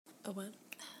A one,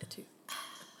 a two.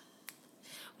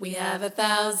 We have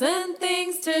 1,000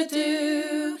 things to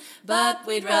do, but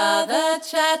we'd rather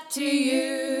chat to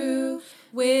you.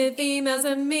 With emails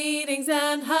and meetings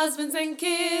and husbands and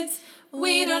kids,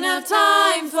 we don't have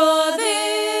time for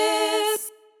this.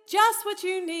 Just what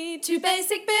you need, two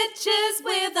basic bitches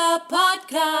with a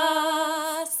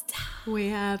podcast. We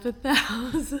have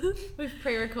 1,000. We've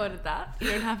pre-recorded that.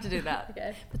 You don't have to do that.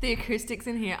 Okay. But the acoustics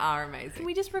in here are Can amazing.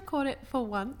 we just record it for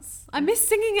once? I miss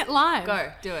singing it live.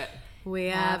 Go, do it. We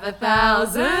have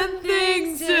 1,000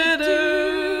 things to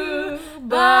do,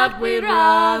 but we'd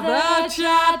rather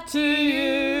chat to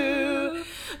you.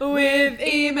 With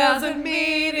emails and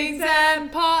meetings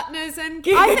and partners and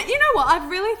kids. You know what? I've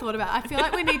really thought about it. I feel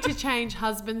like we need to change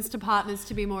husbands to partners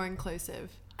to be more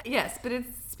inclusive. Yes, but it's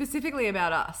specifically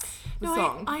about us, the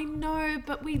song. I know,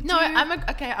 but we do. No,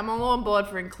 I'm all on board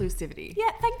for inclusivity.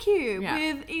 Yeah, thank you. Yeah.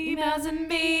 With emails and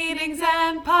meetings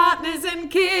and partners and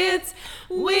kids,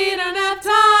 we don't have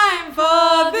time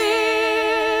for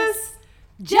this.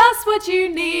 Just what you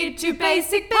need, two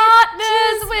basic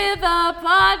partners with a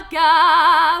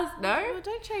podcast. No? Oh,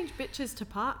 don't change bitches to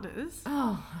partners.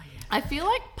 Oh, yeah. I feel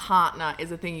like partner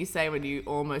is a thing you say when you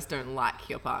almost don't like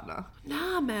your partner.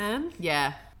 Nah, man.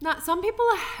 Yeah. Nah, some people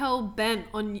are hell-bent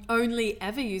on only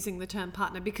ever using the term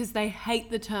partner because they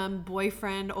hate the term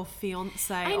boyfriend or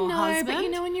fiancé or husband. But you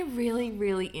know when you're really,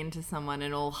 really into someone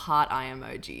and all heart eye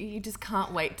emoji, you just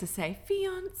can't wait to say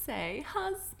fiancé,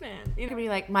 husband. You're gonna be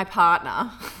like, my partner.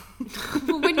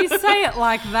 When you say it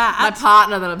like that. My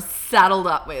partner that I'm saddled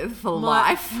up with for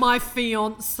life. My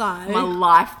fiancé. My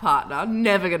life partner.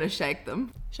 Never gonna shake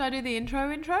them. Should I do the intro?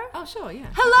 Oh, sure, yeah.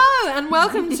 Hello and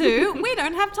welcome to We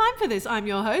Don't Have Time for This. I'm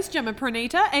your host, Gemma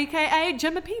Pranita, aka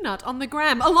Gemma Peanut on the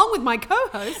gram, along with my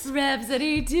co-host,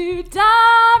 Rhapsody Doo-da,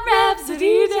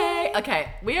 Rhapsody Day. Okay,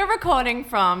 we are recording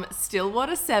from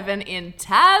Stillwater 7 in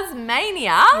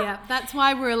Tasmania. Yeah, that's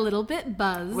why we're a little bit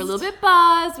buzzed. We're a little bit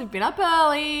buzzed. We've been up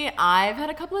early. I've had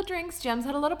a couple of drinks. Gem's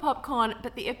had a lot of popcorn.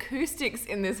 But the acoustics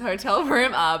in this hotel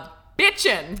room are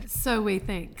bitchin'. So we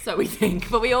think. So we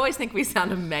think. But we always think we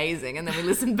sound amazing. And then we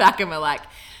listen back and we're like,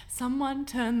 someone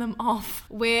turn them off.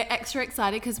 We're extra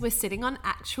excited because we're sitting on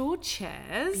actual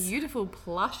chairs. Beautiful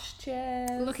plush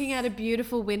chairs. Looking at a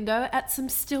beautiful window at some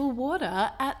still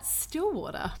water at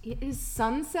Stillwater. It is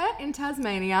sunset in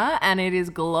Tasmania and it is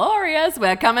glorious.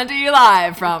 We're coming to you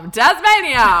live from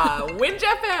Tasmania. Winch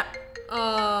FM.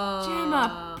 Oh.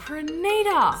 Gemma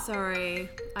Pranita. Sorry,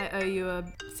 I owe you a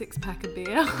 6-pack of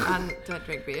beer. Don't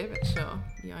drink beer, but sure.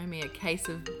 You owe me a case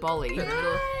of Bolly. Hey.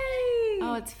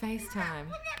 Oh, it's FaceTime.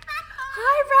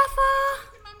 Hi, Rafa.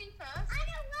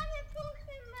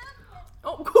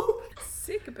 Oh,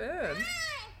 sick burn.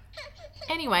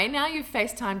 Anyway, now you've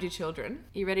FaceTimed your children.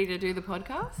 You ready to do the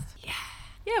podcast?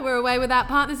 Yeah, we're away without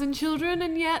partners and children,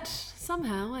 and yet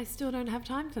somehow I still don't have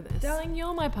time for this. Darling,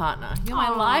 you're my partner. You're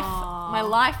Aww. my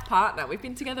life partner. We've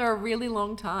been together a really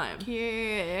long time.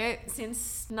 Cute.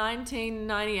 Since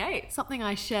 1998. Something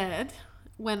I shared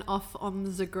went off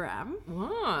on the gram.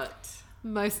 What?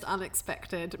 Most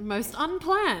unexpected, most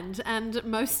unplanned, and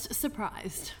most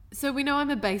surprised. So we know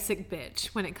I'm a basic bitch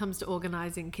when it comes to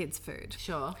organising kids' food.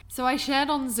 Sure. So I shared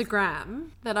on Zagram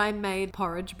that I made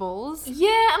porridge balls. Yeah,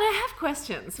 and I have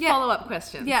questions. Yeah. Follow-up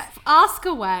questions. Yeah, ask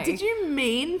away. Did you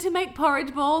mean to make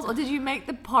porridge balls, or did you make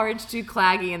the porridge too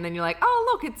claggy and then you're like, oh,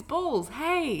 look, it's balls.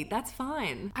 Hey, that's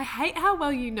fine. I hate how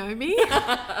well you know me.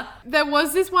 There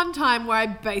was this one time where I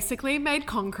basically made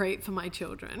concrete for my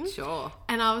children. Sure.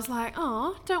 And I was like,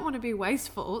 oh, don't want to be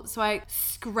wasteful. So I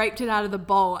scraped it out of the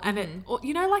bowl and it,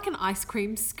 you know, like an ice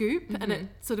cream scoop and it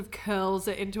sort of curls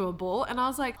it into a ball. And I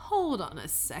was like, hold on a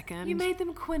second. You made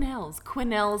them quenelles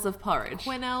of porridge.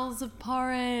 Quenelles of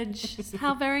porridge.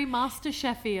 How very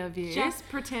MasterChef-y of you. Just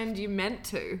pretend you meant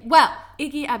to. Well,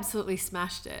 Iggy absolutely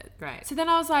smashed it. Great. So then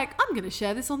I was like, I'm going to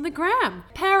share this on the gram.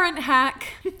 Parent hack.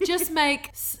 Just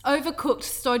make overcooked,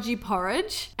 stodgy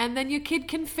porridge and then your kid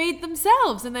can feed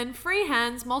themselves. And then free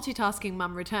hands, multitasking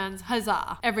mum returns.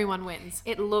 Huzzah. Everyone wins.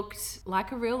 It looked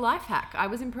like a real life hack. I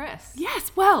was impressed.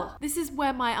 Yes, well, this is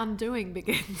where my undoing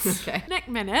begins. Okay. Next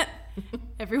minute,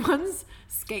 everyone's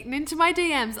skating into my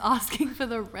DMs asking for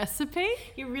the recipe.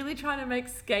 You're really trying to make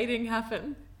skating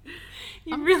happen.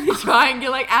 You're really trying.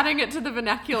 You're like adding it to the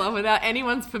vernacular without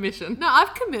anyone's permission. No,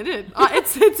 I've committed.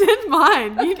 It's in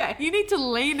mine. Okay. You need to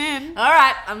lean in. All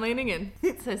right, I'm leaning in.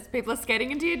 So people are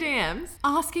skating into your DMs.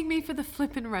 Asking me for the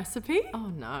flippin' recipe? Oh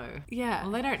no. Yeah.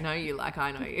 Well, they don't know you like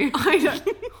I know you. I don't.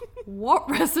 What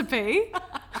recipe?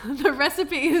 The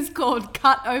recipe is called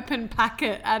cut open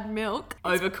packet, add milk.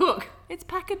 Overcook. It's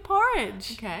packet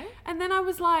porridge. Okay. And then I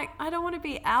was like, I don't want to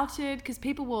be outed because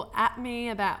people will at me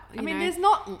about, you know. there's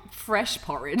not fresh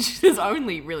porridge. There's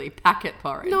only really packet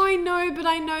porridge. No, I know, but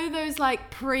I know those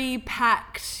like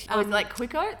pre-packed. Is it like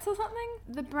Quick Oats or something?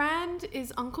 The brand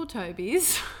is Uncle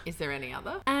Toby's. Is there any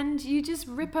other? And you just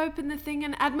rip open the thing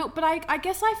and add milk. But I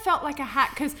guess I felt like a hack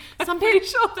because some Pretty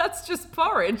people... sure that's just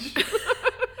porridge.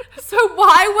 So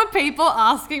why were people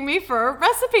asking me for a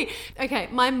recipe? Okay,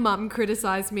 my mum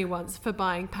criticized me once for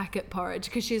buying packet porridge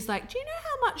because she's like, do you know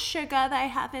how much sugar they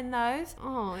have in those?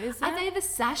 Oh, is Are it? they the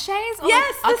sachets? Or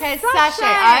Yes, the okay,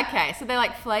 sachet. Okay, so they're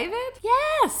like flavored?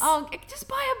 Yes. Oh, just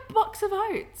buy a box of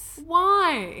oats.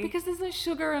 Why? Because there's no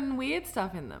sugar and weird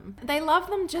stuff in them. They love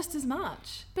them just as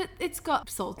much. But it's got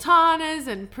sultanas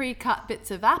and pre-cut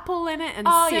bits of apple in it and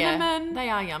cinnamon. Yeah. They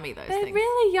are yummy, those They're things.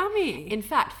 really yummy. In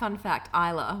fact, fun fact,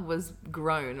 Isla was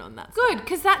grown on that Good, stuff.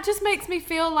 because that just makes me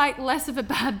feel like less of a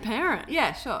bad parent.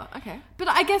 Yeah, sure. Okay. But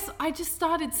I guess I just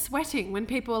started sweating when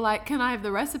people were like, can I have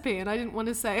the recipe? And I didn't want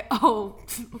to say, oh,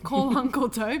 call Uncle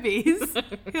Toby's.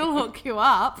 He'll hook you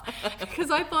up.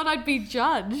 Because I thought I'd be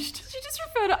judged. Did you just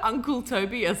refer to Uncle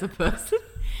Toby as a person?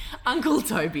 Uncle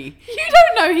Toby. You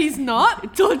don't know he's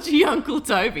not. Dodgy Uncle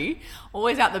Toby.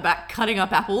 Always out the back cutting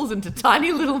up apples into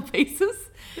tiny little pieces.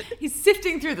 He's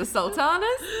sifting through the sultanas.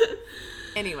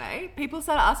 Anyway, people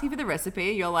started asking for the recipe.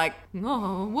 You're like,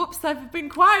 oh, whoops, they've been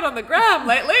quiet on the gram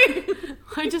lately.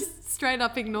 I just straight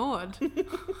up ignored.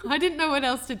 I didn't know what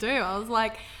else to do. I was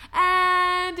like,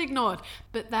 and ignored.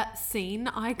 But that scene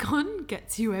icon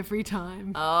gets you every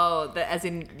time. Oh, as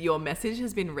in your message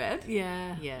has been read?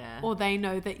 Yeah. Yeah. Or they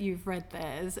know that you've read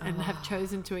theirs and have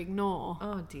chosen to ignore.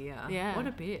 Oh dear. Yeah. What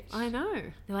a bitch. I know.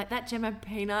 They're like, that Gemma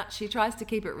Peanut, she tries to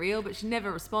keep it real, but she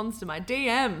never responds to my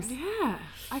DMs. Yeah.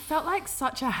 I felt like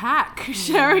such a hack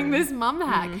sharing this mum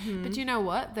hack. But you know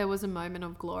what? There was a moment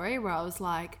of glory where I was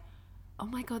like, oh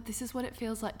my God, this is what it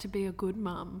feels like to be a good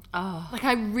mum. Oh. Like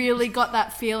I really got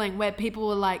that feeling where people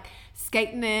were like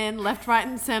skating in left, right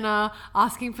and center,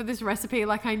 asking for this recipe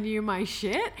like I knew my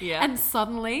shit. Yeah. And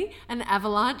suddenly an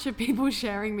avalanche of people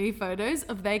sharing me photos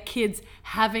of their kids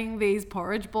having these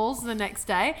porridge balls the next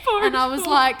day. And I was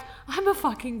like, I'm a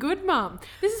fucking good mum.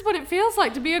 This is what it feels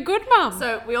like to be a good mum.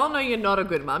 So we all know you're not a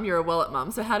good mum. You're a wallet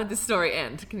mum. So how did this story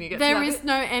end? Can you get to There that is bit?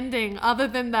 no ending other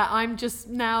than that I'm just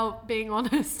now being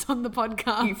honest on the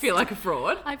podcast. You feel like a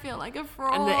fraud. I feel like a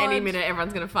fraud. And at any minute,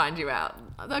 everyone's going to find you out.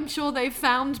 I'm sure they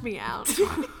found me out.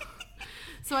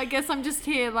 So I guess I'm just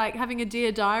here like having a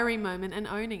Dear Diary moment and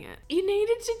owning it. You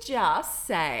needed to just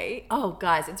say, oh,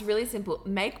 guys, it's really simple.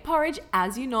 Make porridge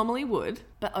as you normally would,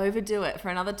 but overdo it for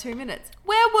another 2 minutes.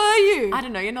 Where were you? I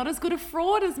don't know. You're not as good a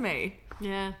fraud as me.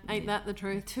 Yeah, ain't that the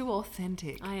truth? Too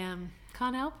authentic. I am.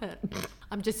 Can't help it.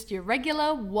 I'm just your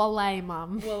regular Wale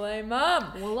mum. Wale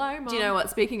mum. Wale mum. Do you know what?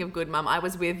 Speaking of good mum, I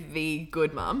was with the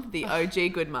good mum, the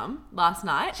OG good mum, last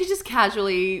night. She just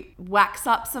casually whacks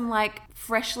up some like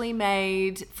freshly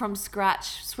made from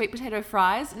scratch sweet potato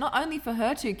fries, not only for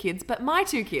her 2 kids, but my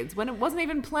 2 kids, when it wasn't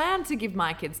even planned to give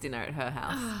my kids dinner at her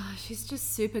house. She's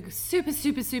just super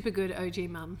good OG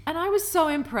mum. And I was so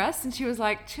impressed, and she was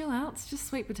like, chill out, it's just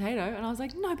sweet potato. And I was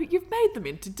like, no, but you've made them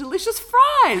into delicious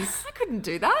fries. I couldn't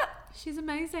do that. She's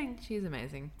amazing. She's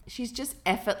amazing. She's just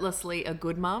effortlessly a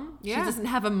good mum. Yeah. She doesn't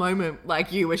have a moment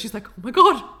like you where she's like, oh my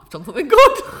God, I've done something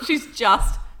good. She's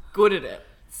just good at it.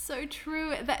 So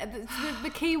true. The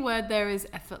key word there is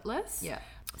effortless. Yeah.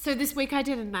 So this week I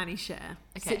did a nanny share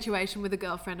situation with a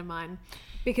girlfriend of mine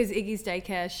because Iggy's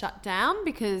daycare shut down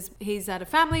because he's at a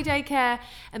family daycare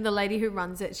and the lady who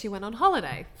runs it, she went on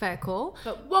holiday. Fair call.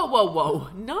 But whoa.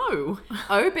 No.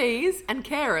 OBs and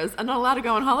carers are not allowed to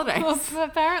go on holidays. Well,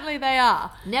 apparently they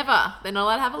are. Never. They're not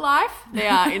allowed to have a life. They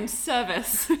are in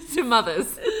service to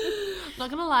mothers. Not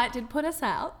gonna lie, it did put us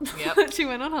out. Yep. She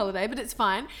went on holiday, but it's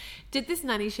fine. Did this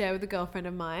nanny share with a girlfriend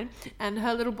of mine, and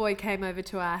her little boy came over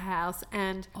to our house,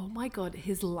 and oh my God,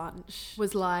 his lunch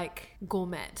was like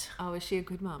gourmet Oh, is she a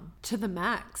good mum? to the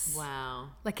max. Wow.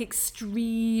 Like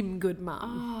extreme good mum.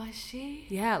 Oh, is she?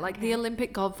 Yeah, like the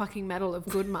Olympic gold fucking medal of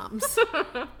good mums.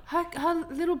 her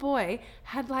little boy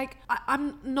had like,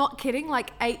 I'm not kidding,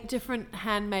 like 8 different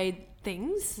handmade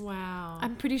things. Wow.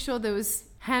 I'm pretty sure there was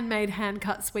handmade,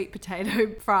 hand-cut sweet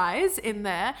potato fries in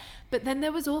there. But then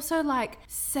there was also like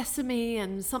sesame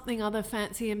and something other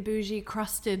fancy and bougie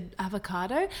crusted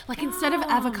avocado. Like instead of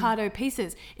avocado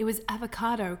pieces, it was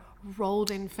avocado rolled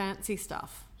in fancy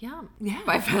stuff. Yum. Yeah.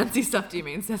 By fancy stuff, do you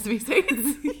mean sesame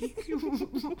seeds?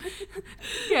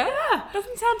 Yeah.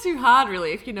 Doesn't sound too hard,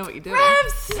 really, if you know what you're doing.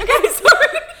 Revs! Okay, sorry.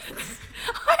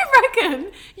 I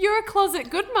reckon you're a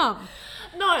closet good mum.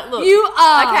 No, look. You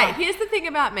are. Okay, here's the thing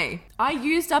about me. I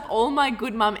used up all my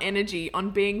good mum energy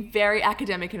on being very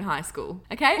academic in high school.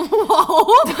 Okay?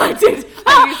 What? I did.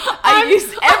 I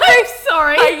used I'm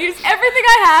sorry. I used everything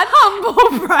I had.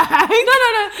 Humble brag.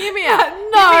 No. Hear me out.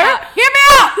 No. Hear me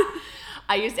out.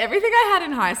 I used everything I had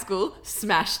in high school,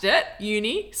 smashed it.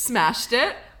 Uni, smashed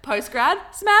it. Postgrad,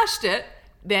 smashed it.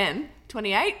 Then,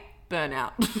 28,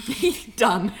 burnout.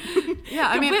 Done. Yeah,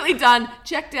 I mean- completely done.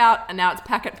 Checked out, and now it's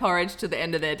packet porridge to the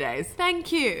end of their days.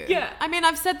 Thank you. Yeah. I mean,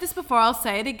 I've said this before. I'll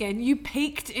say it again. You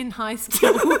peaked in high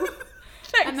school.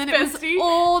 And then it was bestie.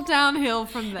 all downhill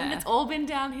from there. And it's all been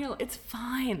downhill. It's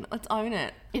fine. Let's own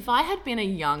it. If I had been a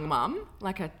young mum,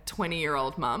 like a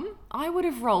 20-year-old mum, I would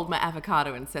have rolled my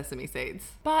avocado in sesame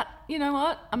seeds. But you know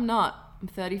what? I'm not. I'm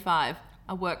 35.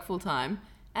 I work full time.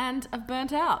 And I've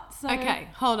burnt out. So Okay,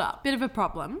 hold up. Bit of a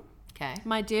problem. Okay.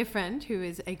 My dear friend, who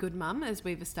is a good mum, as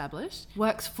we've established,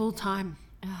 works full time.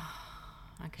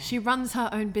 Okay. She runs her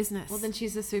own business. Well, then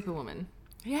she's a superwoman.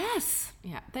 Yes.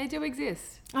 Yeah, they do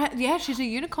exist. Yeah, she's a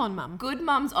unicorn mum. Good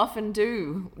mums often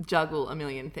do juggle a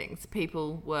million things.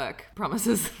 People, work,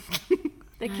 promises.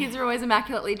 Their kids are always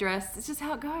immaculately dressed. It's just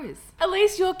how it goes. At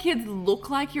least your kids look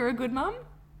like you're a good mum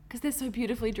because they're so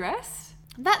beautifully dressed.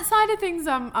 That side of things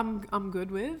I'm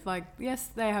good with. Like, yes,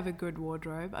 they have a good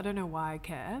wardrobe. I don't know why I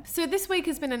care. So this week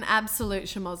has been an absolute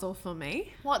schmozzle for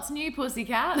me. What's new,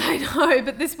 pussycat? I know,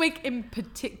 but this week in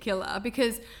particular,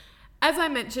 because as I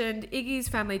mentioned, Iggy's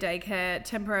family daycare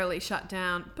temporarily shut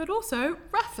down, but also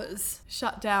Rafa's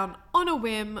shut down on a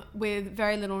whim with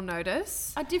very little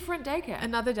notice. A different daycare.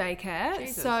 Another daycare.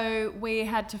 Jesus. So we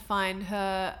had to find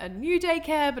her a new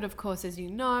daycare, but of course, as you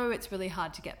know, it's really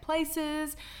hard to get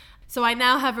places. So I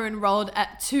now have her enrolled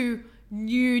at 2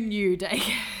 new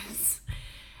daycares.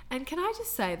 And can I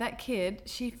just say, that kid,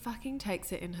 she fucking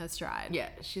takes it in her stride. Yeah,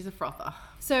 she's a frother.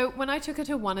 So when I took her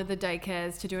to one of the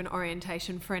daycares to do an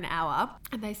orientation for an hour,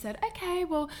 and they said, okay,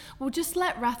 well, we'll just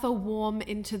let Rafa warm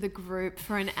into the group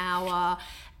for an hour.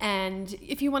 And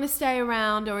if you want to stay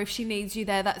around or if she needs you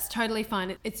there, that's totally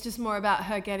fine. It's just more about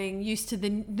her getting used to the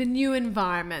new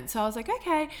environment. So I was like,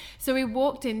 okay. So we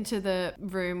walked into the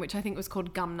room, which I think was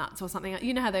called Gumnuts or something.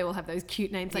 You know how they all have those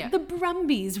cute names, like Yeah. the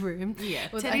Brumbies room. Yeah,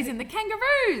 Was- Teddy's in the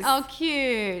kangaroos. Oh,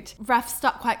 cute. Raph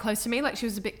stuck quite close to me, like she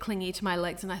was a bit clingy to my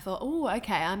legs, and I thought, oh,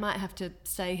 okay, I might have to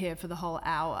stay here for the whole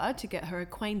hour to get her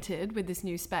acquainted with this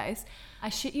new space. I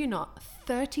shit you not,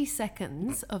 30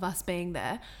 seconds of us being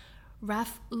there,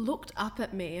 Raph looked up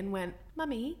at me and went,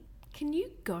 Mummy, can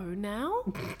you go now?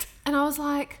 And I was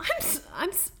like,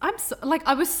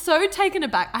 I was so taken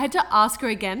aback. I had to ask her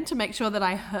again to make sure that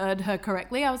I heard her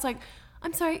correctly. I was like,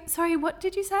 I'm sorry, what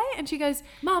did you say? And she goes,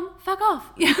 Mum, fuck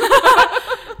off.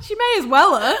 She may as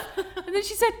well have. And then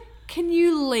she said, can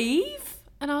you leave?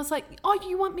 And I was like, oh,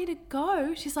 you want me to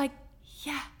go? She's like,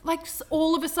 yeah. Like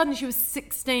all of a sudden she was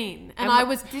 16. And I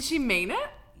was, Did she mean it?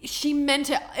 she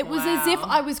meant it. It was as if Wow.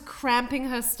 I was cramping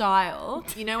her style.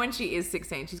 You know when she is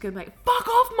 16, she's going to be like, fuck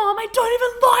off, Mom, I don't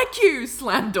even like you.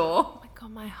 Slam door. Oh my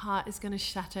God, my heart is going to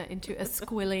shatter into a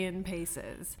squillion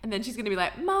pieces. And then she's going to be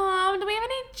like, Mom, do we have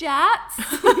any jats?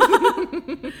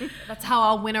 That's how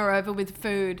I'll win her over with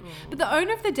food. But the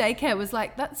owner of the daycare was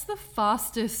like, that's the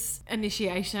fastest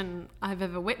initiation I've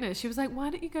ever witnessed. She was like, why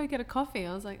don't you go get a coffee?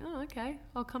 I was like, oh, okay.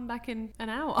 I'll come back in an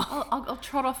hour. I'll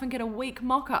trot off and get a weak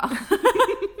mocha.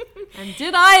 And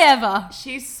did I ever?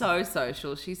 She's so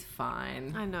social. She's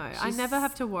fine. I know. I She's- never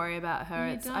have to worry about her.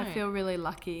 You I don't. feel really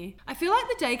lucky. I feel like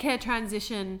the daycare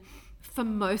transition for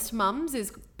most mums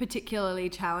is particularly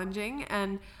challenging,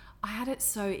 and I had it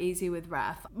so easy with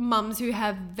Raph. Mums who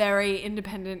have very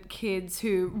independent kids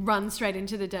who run straight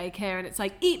into the daycare and it's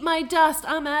like, eat my dust,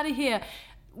 I'm out of here.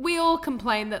 We all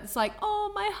complain that it's like,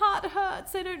 oh, my heart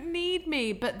hurts, they don't need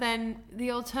me. But then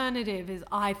the alternative is,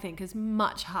 I think, is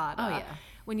much harder. Oh, yeah.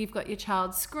 When you've got your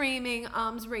child screaming,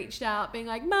 arms reached out, being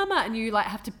like, Mama, and you like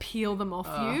have to peel them off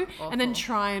you and then awful.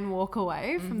 try and walk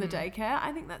away from the daycare.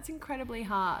 I think that's incredibly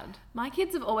hard. My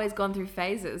kids have always gone through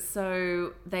phases,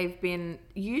 so they've been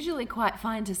usually quite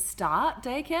fine to start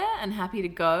daycare and happy to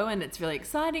go, and it's really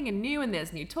exciting and new, and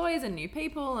there's new toys and new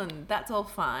people, and that's all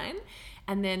fine.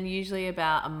 And then usually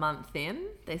about a month in,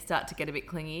 they start to get a bit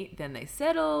clingy, then they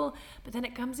settle, but then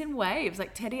it comes in waves.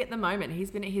 Like Teddy at the moment,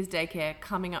 he's been at his daycare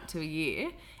coming up to a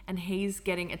year, and he's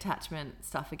getting attachment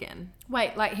stuff again.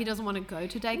 Wait, like he doesn't want to go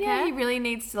to daycare? Yeah, he really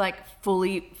needs to like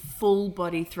full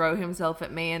body throw himself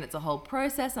at me, and it's a whole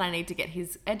process, and I need to get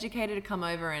his educator to come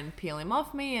over and peel him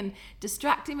off me and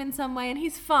distract him in some way, and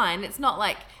he's fine. It's not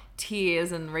like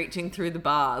tears and reaching through the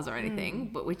bars or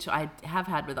anything, but which I have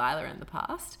had with Isla in the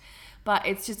past. But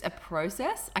it's just a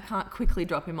process. I can't quickly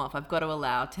drop him off. I've got to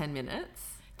allow 10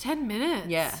 minutes. 10 minutes?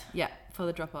 Yeah, for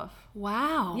the drop off.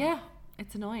 Wow. Yeah,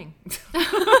 it's annoying.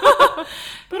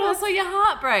 But also your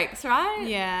heart breaks, right?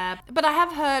 Yeah. But I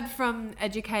have heard from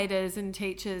educators and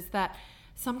teachers that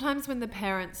sometimes when the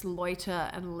parents loiter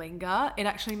and linger, it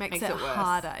actually makes it worse.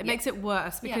 harder. It makes it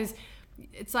worse because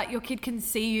it's like your kid can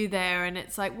see you there and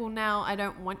it's like, well, now I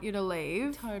don't want you to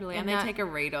leave. Totally. And that- they take a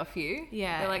read off you.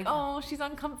 Yeah. They're like, oh, she's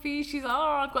uncomfy.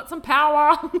 I've got some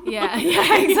power. Yeah,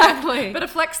 exactly. Better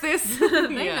flex this. They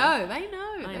know.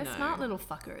 They're know. smart little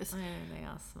fuckers. I know, they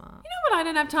are smart. You know what I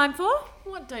don't have time for?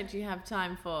 What don't you have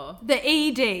time for? The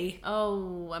ED.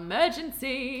 Oh,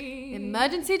 emergency.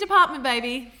 Emergency department,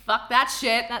 baby. Fuck that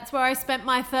shit. That's where I spent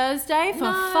my Thursday for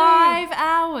No. 5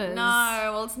 hours.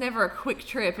 No, well, it's never a quick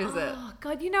trip, is it? Oh,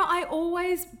 God. You know, I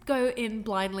always go in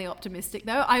blindly optimistic,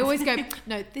 though. I always go,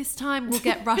 no, this time we'll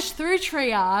get rushed through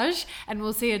triage and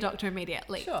we'll see a doctor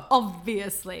immediately. Sure.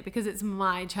 Obviously, because it's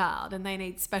my child and they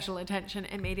need special attention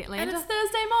immediately. And it's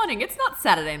Thursday morning. It's not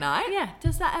Saturday night. yeah,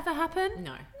 does that ever happen?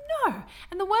 No. No.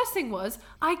 And the worst thing was,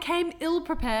 I came ill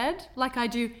prepared, like I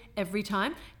do every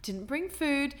time. Didn't bring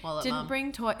food. Wallet didn't mum.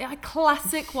 bring toy. Yeah,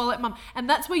 classic wallet mum. And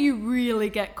that's where you really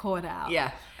get caught out.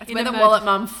 Yeah. That's In where the emerg- wallet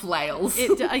mum flails.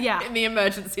 Yeah. In the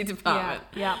emergency department.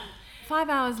 Yeah. 5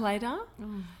 hours later,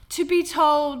 to be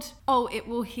told, oh, it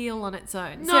will heal on its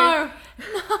own. No.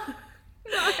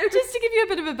 So, just to give you a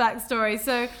bit of a backstory.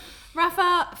 So,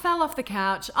 Rafa fell off the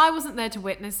couch. I wasn't there to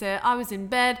witness it. I was in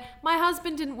bed. My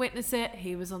husband didn't witness it.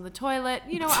 He was on the toilet.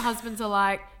 You know what husbands are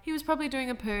like. He was probably doing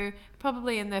a poo,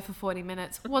 probably in there for 40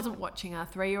 minutes, wasn't watching our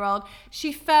 3-year-old.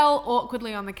 She fell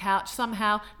awkwardly on the couch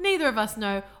somehow. Neither of us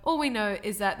know. All we know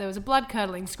is that there was a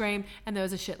blood-curdling scream and there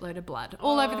was a shitload of blood.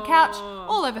 All over the couch,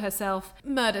 all over herself.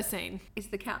 Murder scene. Is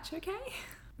the couch okay?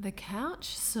 The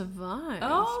couch survived.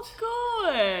 Oh,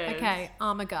 good. Okay,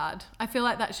 Armaguard. I feel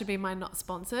like that should be my not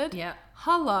sponsored. Yeah.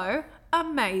 Hello.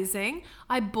 Amazing.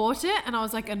 I bought it and I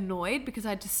was like annoyed because I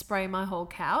had to spray my whole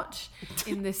couch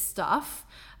in this stuff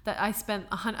that I spent,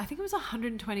 I think it was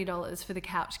 $120 for the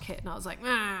couch kit. And I was like,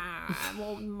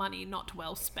 well, money not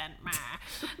well spent.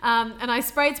 And I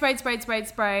sprayed,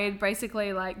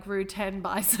 basically like grew 10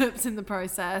 biceps in the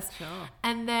process. Sure.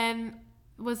 And then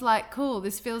was like, cool,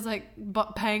 this feels like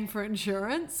paying for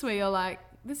insurance where you're like,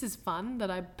 this is fun that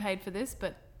I paid for this,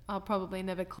 but I'll probably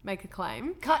never make a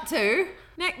claim. Cut to.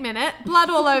 Next minute,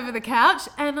 blood all over the couch,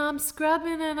 and I'm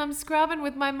scrubbing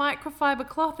with my microfiber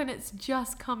cloth, and it's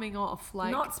just coming off.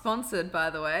 Like, Not sponsored, by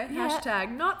the way. Yeah.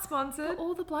 Hashtag not sponsored.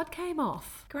 all the blood came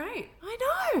off. Great. I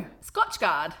know.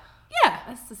 Scotchgard. Yeah,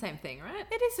 That's the same thing, right?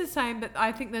 it is the same, but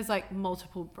I think there's like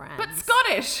multiple brands. But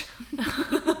Scottish.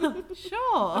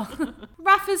 Sure.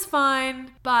 Rafa's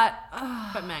fine, but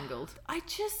But mangled. I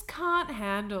just can't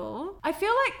handle. I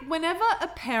feel like whenever a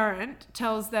parent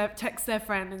texts their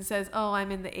friend and says, "Oh,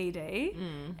 I'm in the ED,"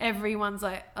 everyone's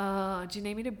like, "Oh, do you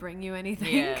need me to bring you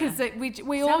anything?" Yeah. Because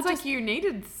we all Sounds just. like you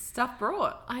needed stuff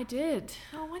brought. I did.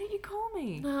 Oh, why didn't you call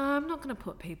me? No, I'm not going to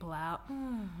put people out.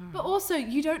 But also,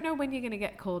 you don't know when you're going to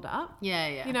get called up.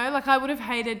 Yeah. You know, like I would have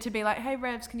hated to be like, "Hey,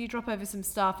 Revs, can you drop over some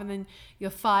stuff?" And then you're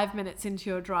 5 minutes into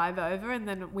your drive over, and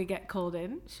then we get called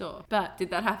in. Sure. But Did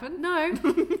that happen? no,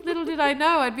 little did I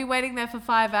know I'd be waiting there for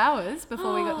 5 hours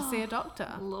before we got to see a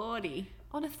doctor Lordy.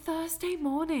 on a Thursday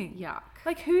morning. Yuck.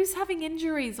 Like, who's having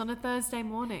injuries on a Thursday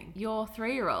morning? Your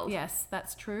 3-year-old. Yes,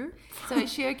 that's true. So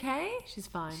is she okay? She's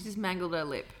fine. She just mangled her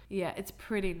lip. Yeah, it's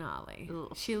pretty gnarly.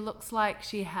 Ugh. She looks like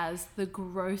she has the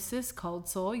grossest cold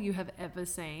sore you have ever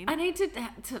seen. I need to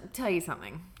tell you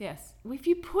something. Yes. If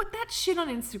you put that shit on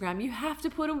Instagram, you have to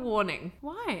put a warning.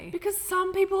 Why? Because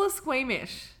some people are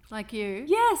squeamish. Like you?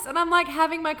 Yes, and I'm like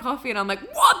having my coffee and I'm like,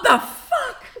 what the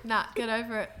fuck? Nah, get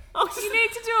over it. Oh, you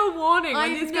need to do a warning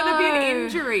when I there's going to be an know.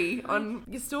 injury on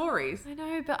your stories. I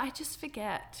know, but I just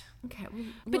forget. Okay,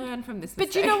 we'll learn from this But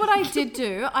mistake. you know what I did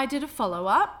do? I did a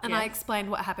follow-up and I Yeah. explained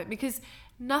what happened because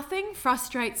nothing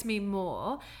frustrates me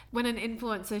more when an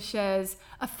influencer shares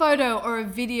a photo or a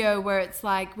video where it's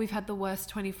like, we've had the worst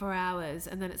 24 hours,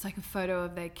 and then it's like a photo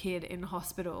of their kid in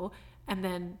hospital and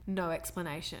then no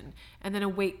explanation. And then a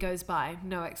week goes by,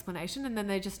 no explanation, and then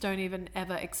they just don't even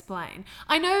ever explain.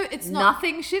 I know it's not...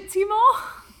 Nothing shits you more?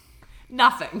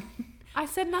 Nothing. I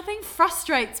said nothing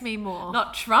frustrates me more.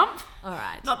 Not Trump. All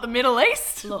right. Not the Middle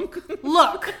East.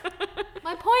 Look.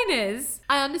 My point is,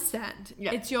 I understand.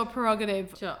 Yeah. It's your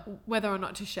prerogative Sure. whether or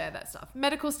not to share that stuff.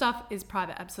 Medical stuff is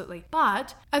private, absolutely.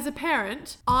 But as a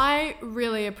parent, I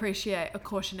really appreciate a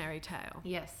cautionary tale.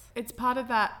 Yes. It's part of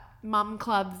that mum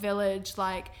club village,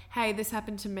 like, hey, this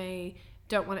happened to me.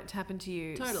 Don't want it to happen to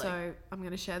you. Totally. So I'm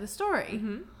going to share the story.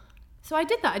 So I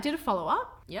did that. I did a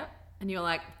follow-up. Yep. And you're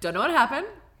like, don't know what happened.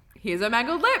 Here's her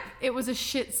mangled lip. It was a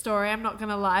shit story, I'm not going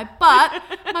to lie. But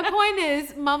my point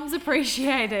is, Mum's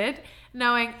appreciated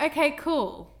knowing, okay,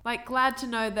 cool. Like, glad to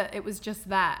know that it was just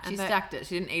that. She and that, stacked it.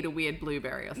 She didn't eat a weird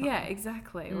blueberry or something. yeah,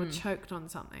 exactly. Or choked on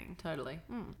something. Totally.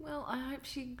 Well, I hope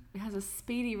she has a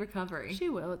speedy recovery. She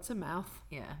will. It's a mouth.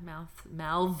 Yeah,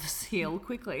 mouths heal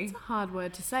quickly. Hard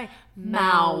word to say.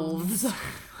 Mouths.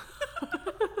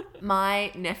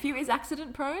 My nephew is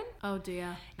accident prone. Oh,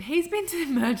 dear. He's been to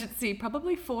emergency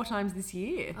probably 4 times this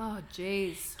year. Oh,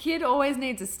 jeez. Kid always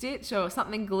needs a stitch or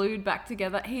something glued back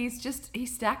together. He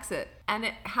stacks it. And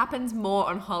it happens more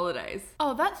on holidays.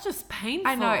 Oh, that's just painful.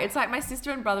 I know. It's like my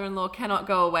sister and brother-in-law cannot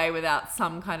go away without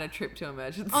some kind of trip to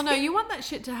emergency. Oh, no, you want that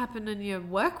shit to happen in your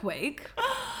work week. So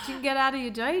you can get out of your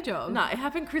day job. No, it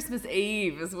happened Christmas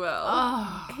Eve as well.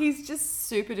 Oh. He's just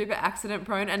super duper accident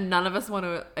prone and none of us want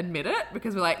to admit it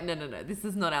because we're like, no, this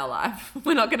is not our life.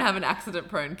 We're not going to have an accident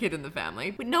prone kid in the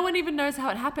family. But no one even knows how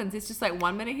it happens. It's just like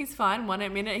 1 minute he's fine,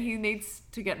 1 minute he needs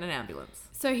to get in an ambulance.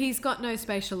 So he's got no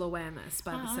spatial awareness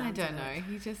by the sound I don't of know. it.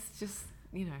 He just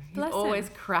you know, he's Bless always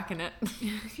him. cracking it.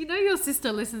 You know your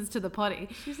sister listens to the potty.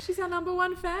 She's our number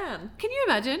 1 fan. Can you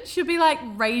imagine? She'll be like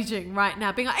raging right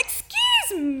now, being like,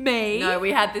 excuse me. No,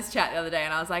 we had this chat the other day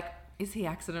and I was like, is he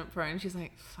accident prone? She's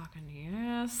like, fucking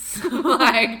yes.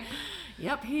 Like,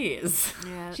 yep, he is.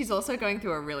 Yeah. She's also going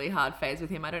through a really hard phase with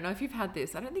him. I don't know if you've had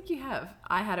this. I don't think you have.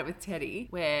 I had it with Teddy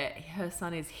where her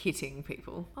son is hitting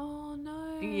people. Oh,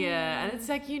 no. Yeah, and it's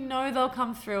like, you know they'll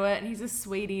come through it and he's a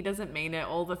sweetie, he doesn't mean it,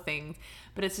 all the things.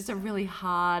 But it's just a really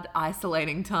hard,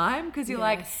 isolating time because you're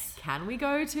like, can we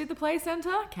go to the play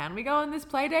centre? Can we go on this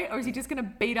play date? Or is he just going to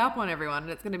beat up on everyone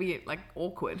and it's going to be like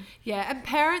awkward? Yeah, and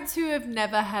parents who have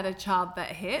never had a child that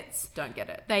hits, Don't get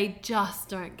it. they just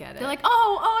don't get it. They're like,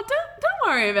 don't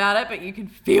worry about it, but you can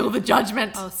feel the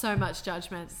judgment. oh, so much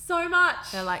judgment. So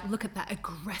much. They're like, look at that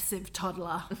aggressive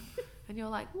toddler. And you're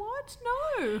like, what?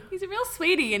 No. He's a real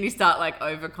sweetie, and you start like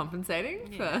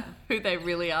overcompensating for who they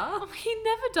really are. He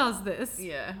never does this.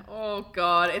 Yeah. Oh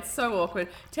God, it's so awkward.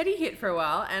 Teddy hit for a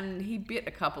while, and he bit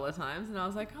a couple of times, and I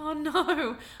was like, oh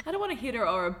no, I don't want a hitter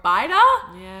or a biter.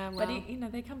 Yeah, well.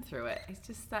 But they come through it. It's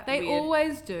just that They weird.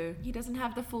 always do. He doesn't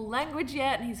have the full language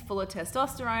yet, and he's full of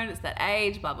testosterone. It's that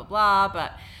age, blah blah blah.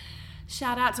 But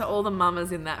shout out to all the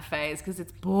mamas in that phase because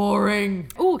it's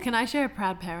boring. Oh, can I share a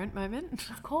proud parent moment?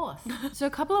 Of course. So a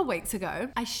couple of weeks ago,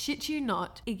 I shit you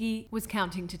not, Iggy was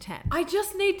counting to 10. I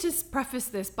just need to preface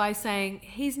this by saying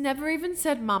he's never even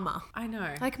said mama. I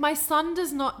know. Like, my son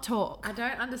does not talk. I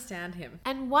don't understand him.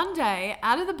 And one day,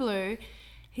 out of the blue,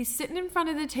 he's sitting in front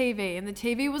of the TV and the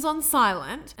TV was on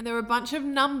silent and there were a bunch of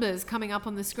numbers coming up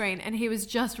on the screen and he was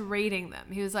just reading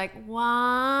them. He was like,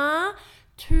 1,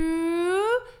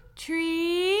 2,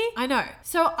 3. I know.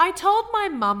 So I told my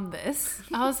mum this.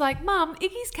 I was like, Mum,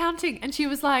 Iggy's counting. And she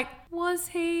was like, was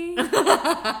he? And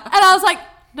I was like,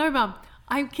 no, Mum,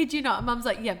 I kid you not. Mum's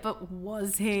like, yeah, but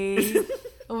was he?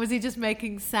 Or was he just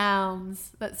making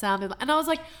sounds that sounded like... And I was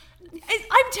like,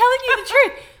 I'm telling you the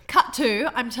truth. Cut to,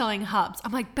 I'm telling Hubs.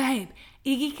 I'm like, babe,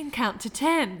 Iggy can count to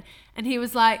 10. And he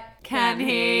was like, can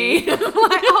he?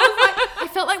 I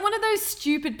felt like one of those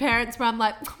stupid parents where I'm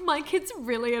like, my kid's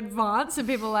really advanced. And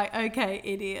people are like, okay,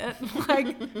 idiot.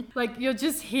 Like you're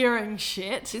just hearing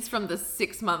shit. It's from the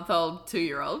 6-month-old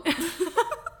 2-year-old.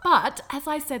 But as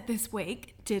I said this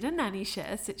week, did a nanny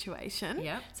share situation.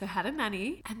 Yep. So had a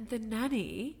nanny and the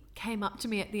nanny came up to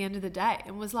me at the end of the day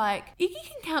and was like, Iggy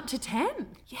can count to 10.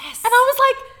 Yes. And I was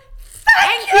like,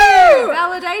 Thank you!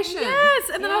 Validation. Yes.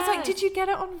 And then I was like, did you get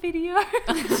it on video?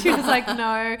 She was like,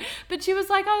 no. But she was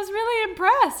like, I was really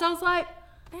impressed. I was like,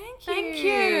 Thank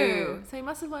you. So he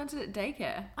must have learned it at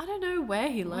daycare. I don't know where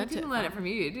he He learnt it didn't learn it from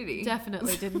you, did he?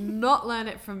 Definitely did not learn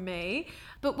it from me.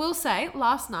 But we'll say,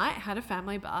 last night had a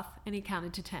family bath and he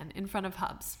counted to 10 in front of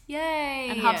Hubs. Yay.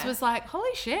 And Hubs was like,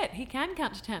 holy shit, he can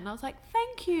count to 10. And I was like,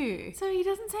 thank you. So he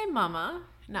doesn't say mama.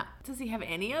 No. Does he have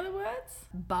any other words?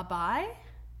 Bye-bye.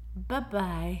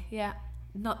 Bye-bye. Yeah.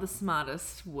 Not the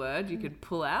smartest word you could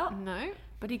pull out, No.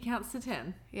 but he counts to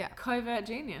 10. Yeah. Covert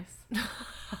genius.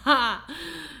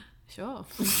 Sure.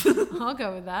 I'll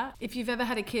go with that. If you've ever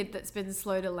had a kid that's been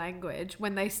slow to language,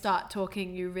 when they start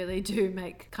talking, you really do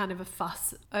make kind of a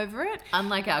fuss over it.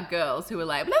 Unlike our girls who were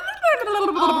like, blah, blah, blah,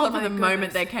 blah, blah, blah, my from the goodness.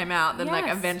 moment they came out, then like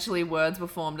Yes. eventually words were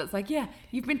formed. It's like, yeah,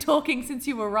 you've been talking since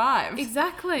you arrived.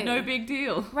 Exactly. No big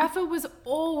deal. Rafa was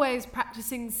always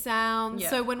practicing sounds, Yeah.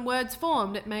 so when words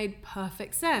formed, it made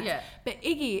perfect sense. Yeah. But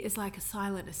Iggy is like a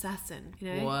silent assassin,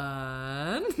 you know?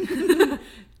 1,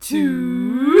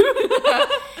 2.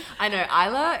 I know,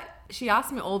 Isla, she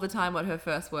asked me all the time what her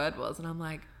first word was, and I'm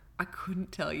like, I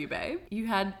couldn't tell you, babe. You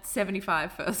had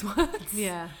 75 first words.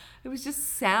 Yeah. It was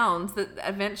just sounds that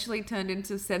eventually turned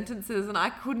into sentences, and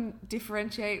I couldn't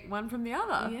differentiate one from the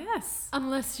other. Yes.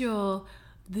 Unless you're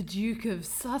the Duke of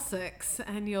Sussex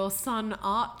and your son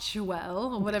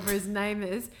Archewell, or whatever his name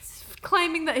is,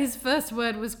 claiming that his first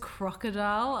word was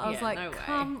crocodile. I was Yeah, like, no way.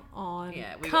 come on.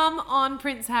 Yeah, Come on,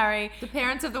 Prince Harry. The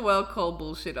parents of the world call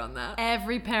bullshit on that.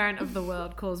 Every parent of the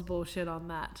world calls bullshit on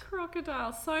that.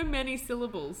 Crocodile, so many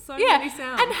syllables, so Yeah, many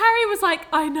sounds. and Harry was like,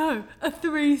 I know, a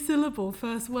 3-syllable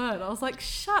first word. I was like,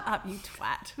 shut up, you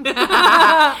twat.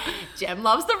 Jem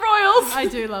loves the royals. I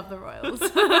do love the royals.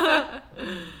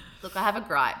 Look, I have a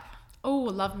gripe. Oh,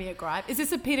 love me a gripe. Is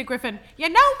this a Peter Griffin? You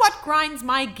know what grinds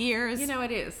my gears? You know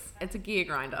it is. It's a gear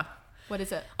grinder. What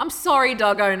is it? I'm sorry,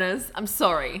 dog owners. I'm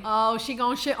sorry. Oh, she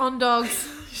gonna shit on dogs.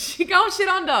 She goes shit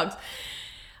on dogs.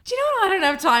 Do you know what I don't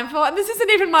have time for? And this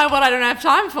isn't even my what I don't have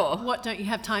time for. What don't you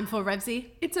have time for, Revsy?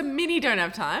 It's a mini don't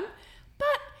have time. But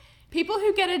people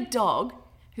who get a dog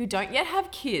who don't yet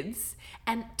have kids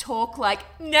and talk like,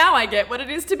 now I get what it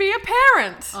is to be a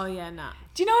parent. Oh, yeah, nah.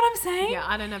 Do you know what I'm saying? Yeah,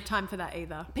 I don't have time for that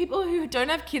either. People who don't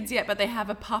have kids yet, but they have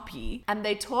a puppy, and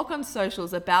they talk on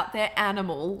socials about their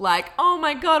animal like, oh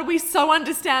my God, we so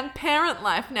understand parent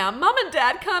life now. Mum and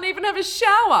dad can't even have a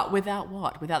shower. Without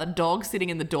what? Without the dog sitting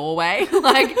in the doorway?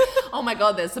 Like, oh my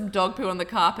God, there's some dog poo on the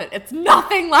carpet. It's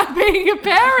nothing like being a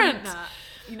parent. Nah.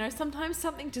 You know, sometimes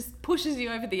something just pushes you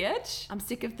over the edge. I'm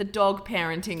sick of the dog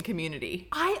parenting community.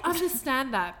 I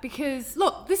understand that because,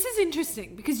 look, this is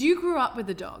interesting because you grew up with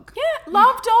a dog. Yeah,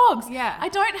 love dogs. Yeah. I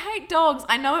don't hate dogs.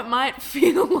 I know it might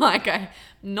feel like I'm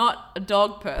not a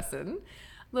dog person.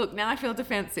 Look, now I feel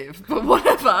defensive, but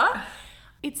whatever.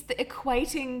 It's the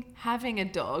equating having a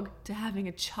dog to having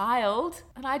a child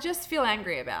that I just feel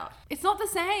angry about. It's not the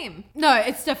same. No,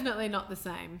 it's definitely not the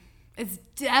same. It's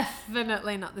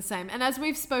definitely not the same. And as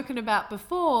we've spoken about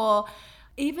before,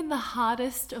 even the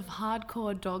hardest of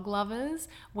hardcore dog lovers,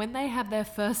 when they have their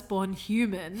firstborn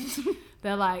human,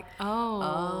 they're like,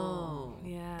 oh,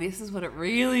 yeah. This is what it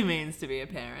really means to be a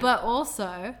parent. But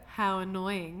also, how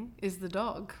annoying is the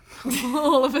dog?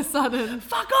 All of a sudden.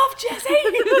 Fuck off, Jessie!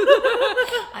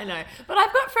 I know. But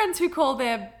I've got friends who call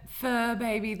their fur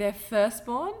baby their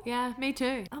firstborn. Yeah, me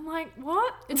too. I'm like,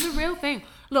 what? It's a real thing.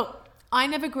 Look, I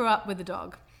never grew up with a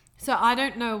dog. So I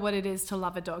don't know what it is to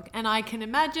love a dog. And I can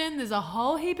imagine there's a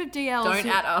whole heap of DLs. Don't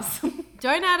at us.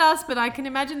 Don't at us, but I can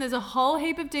imagine there's a whole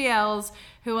heap of DLs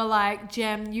who are like,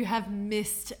 Jem, you have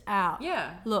missed out.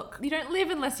 Yeah. Look, You don't live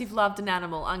unless you've loved an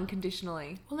animal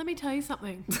unconditionally. well, let me tell you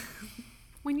something.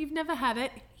 When you've never had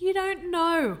it, you don't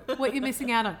know what you're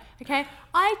missing out on, okay?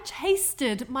 I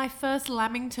tasted my first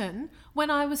Lamington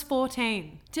when I was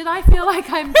 14. Did I feel like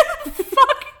I'm...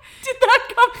 Fuck did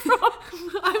that come from?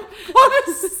 What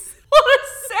a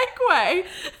segue.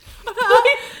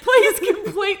 Please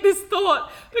complete this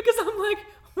thought because I'm like,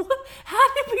 what?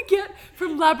 How did we get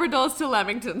from Labradors to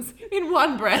Lamingtons in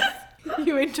one breath?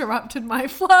 You interrupted my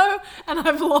flow and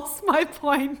I've lost my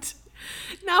point.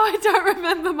 Now I don't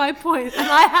remember my point, and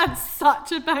I had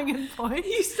such a banging point.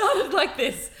 You started like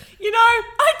this. You know,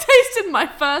 I tasted my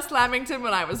first Lamington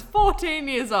when I was 14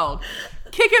 years old.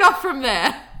 Kick it off from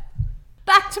there.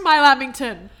 Back to my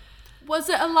Lamington. Was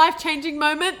it a life-changing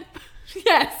moment?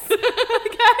 Yes.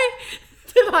 Okay.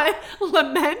 Did I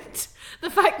lament the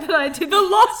fact that I did The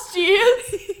lost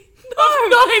years of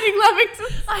not eating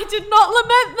Lamingtons. I did not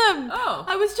lament them. Oh.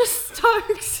 I was just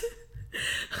stoked.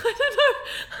 I don't know.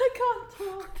 I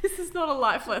can't talk. This is not a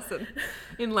life lesson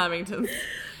in Lamingtons.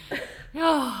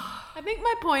 I think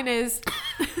my point is,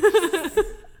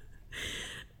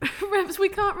 Revs, we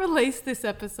can't release this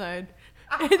episode.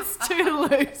 It's too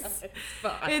loose.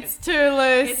 It's too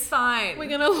loose. It's fine. We're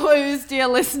gonna lose, dear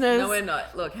listeners. No, we're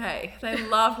not. Look, hey, they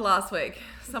loved last week.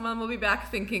 Some of them will be back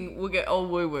thinking we'll get all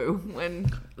woo-woo when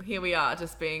here we are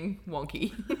just being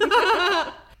wonky.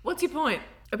 What's your point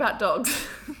about dogs?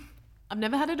 I've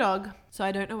never had a dog, so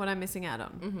I don't know what I'm missing out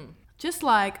on. Mm-hmm. Just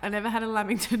like I never had a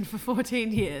Lamington for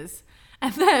 14 years.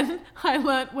 And then I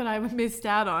learnt what I missed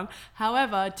out on.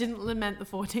 However, didn't lament the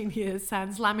 14 years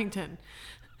sans Lamington.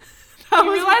 You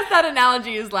realise that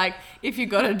analogy is like, if you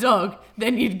got a dog,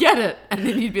 then you'd get it. And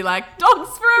then you'd be like,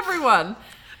 dogs for everyone.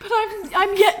 But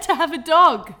I'm yet to have a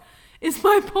dog, is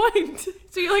my point.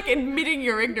 So you're like admitting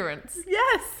your ignorance.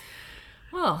 Yes.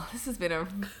 Well, this has been a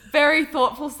very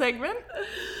thoughtful segment.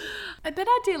 I bet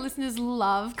our dear listeners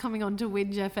love coming on to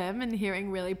Widge FM and hearing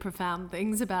really profound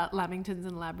things about Lamingtons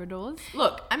and Labradors.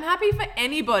 Look, I'm happy for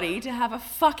anybody to have a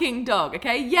fucking dog,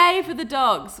 okay? Yay for the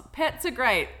dogs. Pets are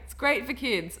great. It's great for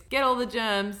kids. Get all the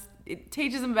germs. It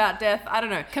teaches them about death. I don't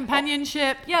know.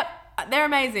 Companionship. Yep, they're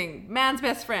amazing. Man's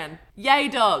best friend. Yay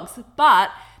dogs.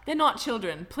 But They're not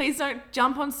children. Please don't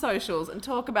jump on socials and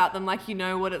talk about them like you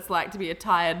know what it's like to be a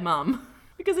tired mum.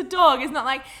 Because a dog is not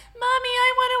like, Mommy,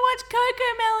 I want to watch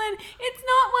Cocomelon. It's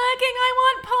not working. I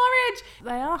want porridge.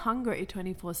 They are hungry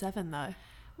 24/7 though.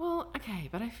 Well, okay,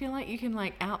 but I feel like you can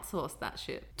like outsource that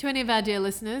shit. To any of our dear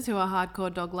listeners who are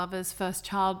hardcore dog lovers, first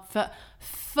child,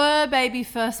 fur baby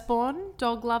firstborn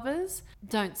dog lovers,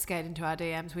 don't skate into our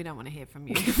DMs. We don't want to hear from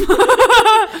you.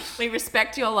 We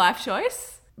respect your life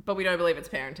choice, but we don't believe it's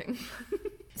parenting.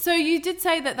 So you did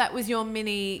say that was your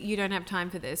mini, you don't have time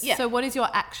for this. Yeah. So what is your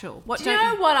actual? Do you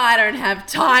know what I don't have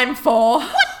time for?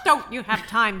 What don't you have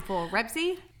time for,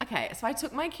 Rebsy? Okay, so I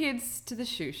took my kids to the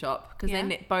shoe shop because Yeah.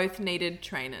 they both needed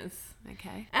trainers.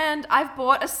 Okay. And I've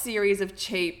bought a series of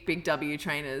cheap Big W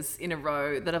trainers in a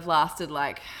row that have lasted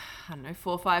like, I don't know,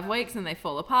 4 or 5 weeks and they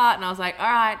fall apart. And I was like,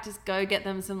 all right, just go get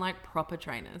them some like proper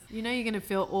trainers. You know you're going to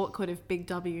feel awkward if Big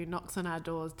W knocks on our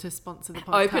doors to sponsor the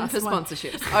podcast. Open for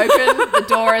sponsorships. Open. The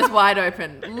door is wide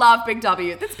open. Love Big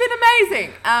W. That's been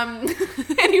amazing.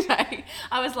 Anyway,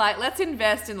 I was like, let's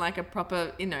invest in like a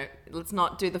proper, let's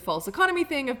not do the false economy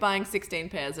thing of buying 16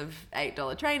 pairs of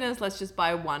 $8 trainers. Let's just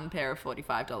buy one pair of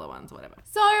 $45 ones or whatever.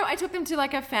 So I took them to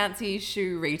like a fancy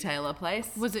shoe retailer place.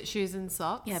 Was it shoes and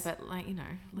socks? Yeah, but like,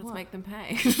 let's make them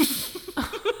pay.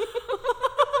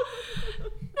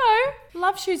 No,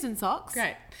 love shoes and socks.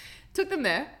 Great. Took them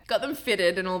there, got them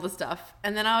fitted and all the stuff.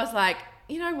 And then I was like,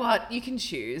 you know what? You can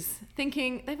choose.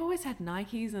 Thinking they've always had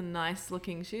Nikes and nice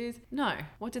looking shoes. No.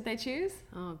 What did they choose?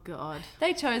 Oh, God.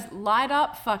 They chose light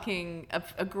up fucking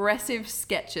aggressive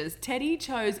Skechers. Teddy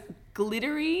chose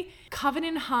glittery, covered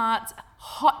in hearts,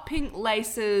 hot pink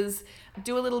laces,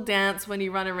 do a little dance when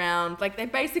you run around. Like they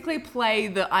basically play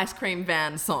the Ice Cream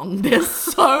Van song. They're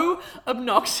so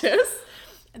obnoxious.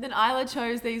 And then Isla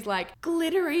chose these like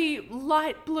glittery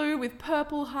light blue with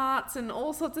purple hearts and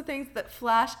all sorts of things that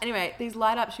flash. Anyway, these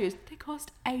light up shoes, they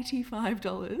cost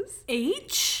 $85.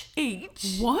 Each?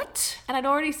 What? And I'd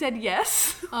already said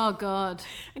yes. Oh, God.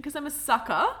 And because I'm a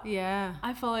sucker, Yeah.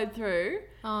 I followed through.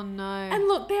 Oh, no. And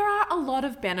look, there are a lot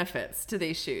of benefits to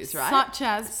these shoes, right? Such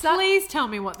as, please tell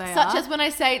me what they are. Such as when I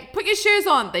say, put your shoes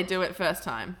on, they do it first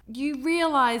time. You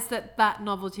realise that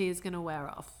novelty is going to wear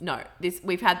off. No,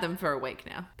 we've had them for a week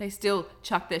now. They still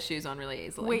chuck their shoes on really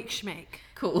easily. Weak schmeck.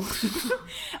 Cool.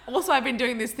 Also, I've been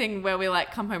doing this thing where we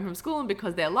like come home from school and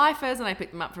because they're lifers and I pick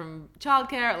them up from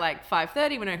childcare at like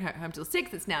 5:30 when I don't go home till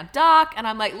 6, it's now dark and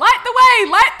I'm like, light the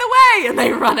way, and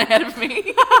they run ahead of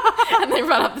me and they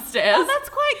run up the stairs. Oh, that's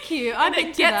quite cute. I And think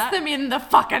it gets them in the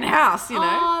fucking house,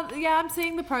 Oh, yeah, I'm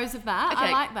seeing the pros of that.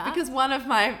 I like that. Because one of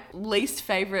my least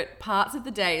favourite parts of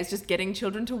the day is just getting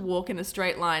children to walk in a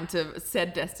straight line to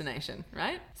said destination,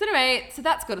 right? So anyway, so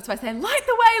that's good. So I say, light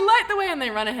the way, and they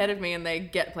run ahead of me and they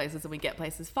get places and we get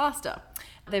places faster.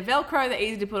 They're Velcro, they're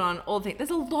easy to put on, all the things. There's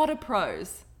a lot of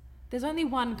pros. There's only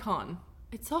one con.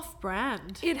 It's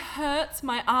off-brand. It hurts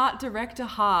my art director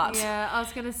heart. Yeah, I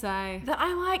was going to say. That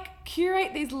I like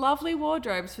curate these lovely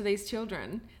wardrobes for these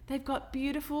children. They've got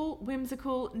beautiful,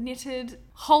 whimsical, knitted,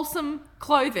 wholesome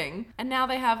clothing. And now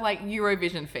they have like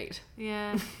Eurovision feet.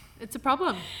 Yeah, it's a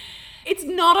problem. It's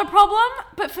not a problem,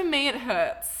 but for me it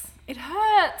hurts. It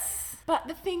hurts. But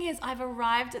the thing is, I've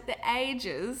arrived at the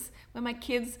ages where my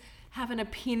kids have an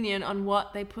opinion on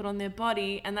what they put on their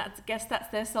body, and I guess that's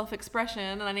their self-expression,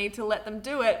 and I need to let them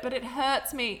do it, but it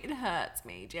hurts me. It hurts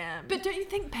me, Jam. But don't you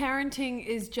think parenting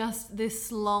is just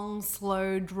this long,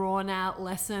 slow, drawn-out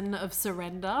lesson of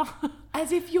surrender?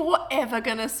 As if you're ever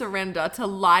gonna surrender to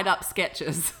light up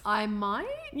Skechers. I might.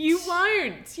 You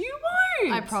won't. You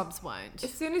won't. I probs won't.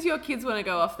 As soon as your kids want to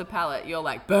go off the pallet, you're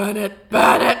like, burn it,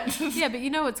 burn it. Yeah, but you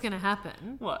know what's going to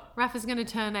happen? What? Rafa's going to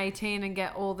turn 18 and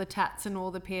get all the tats and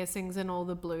all the piercings and all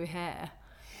the blue hair.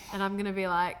 And I'm going to be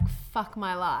like, fuck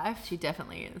my life. She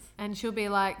definitely is. And she'll be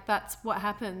like, that's what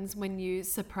happens when you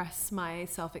suppress my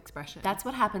self-expression. That's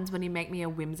what happens when you make me a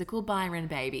whimsical Byron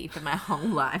baby for my whole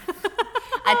life.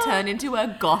 I turn into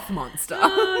a goth monster.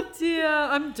 Oh dear,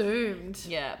 I'm doomed.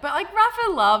 Yeah, but like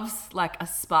Rafa loves like a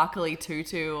sparkly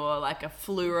tutu or like a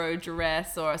fluoro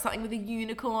dress or something with a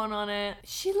unicorn on it.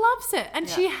 She loves it. And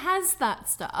she has that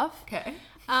stuff. Okay.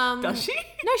 Does she?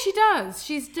 No, she does.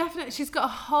 She's got a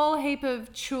whole heap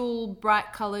of tulle,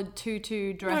 bright coloured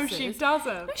tutu dresses. No, she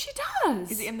doesn't. No, she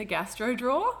does. Is it in the gastro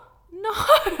drawer? No,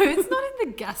 it's not in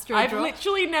the gastro I've drawer.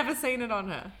 literally never seen it on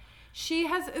her. She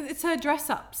has, it's her dress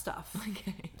up stuff.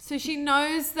 Okay. So she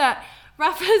knows that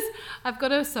I've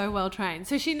got her so well trained.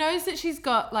 So she knows that she's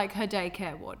got like her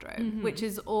daycare wardrobe, which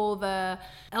is all the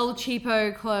El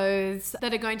Cheapo clothes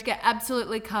that are going to get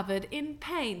absolutely covered in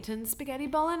paint and spaghetti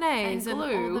bolognese And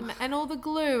glue. and all the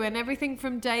glue and everything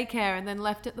from daycare, and then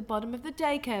left at the bottom of the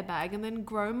daycare bag, and then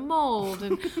grow mold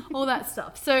and all that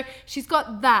stuff. So she's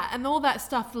got that, and all that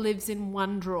stuff lives in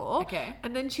one drawer. Okay.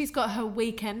 And then she's got her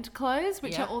weekend clothes,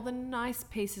 which Yeah. are all the nice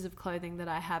pieces of clothing that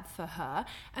I have for her.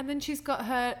 And then she's got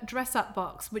her dress up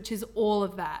box, which is all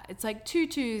of that. It's like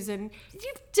tutus, and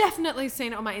you've definitely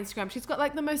seen it on my Instagram. She's got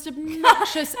like the most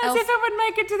obnoxious As if it would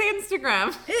make it to the Instagram.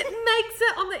 it makes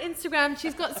it on the Instagram.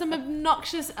 She's got some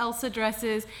obnoxious Elsa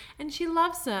dresses, and she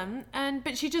loves them.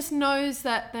 But she just knows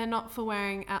that they're not for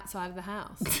wearing outside of the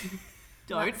house.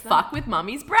 Don't That's fuck with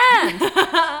mummy's brand.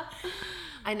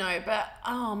 I know, but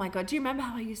oh my God, do you remember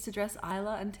how I used to dress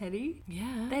Isla and Teddy?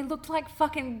 Yeah. They looked like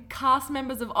fucking cast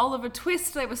members of Oliver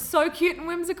Twist. They were so cute and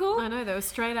whimsical. I know, they were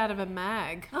straight out of a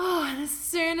mag. Oh, and as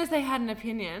soon as they had an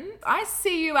opinion, I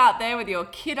see you out there with your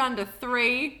kid under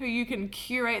 3 who you can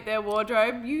curate their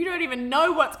wardrobe. You don't even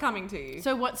know what's coming to you.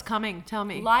 So what's coming? Tell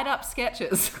me. Light up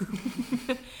sketches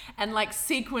and like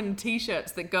sequin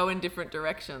t-shirts that go in different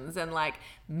directions, and like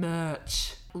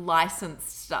merch,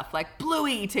 licensed stuff like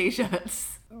Bluey t-shirts.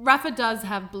 Rafa does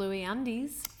have bluey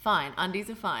undies. Fine, undies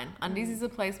are fine. Undies is a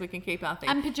place we can keep our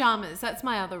things. And pajamas. That's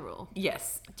my other rule.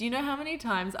 Yes. Do you know how many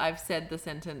times I've said the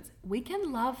sentence, we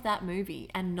can love that movie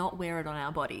and not wear it on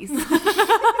our bodies?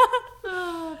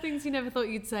 Oh, things you never thought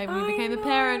you'd say when you became a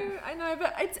parent. I know,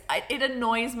 but it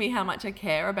annoys me how much I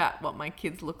care about what my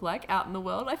kids look like out in the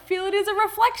world. I feel it is a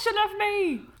reflection of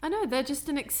me. I know, they're just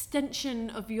an extension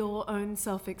of your own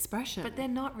self-expression. But they're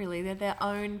not really. They're their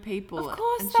own people. Of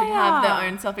course and they should have their are.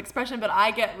 own self-expression. But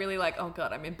I get really like, oh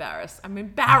God, I'm embarrassed. I'm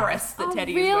embarrassed that Oh,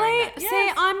 Teddy really? is wearing that. See,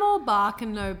 Yes. I'm all bark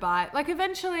and no bite. Like,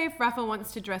 eventually, if Rafa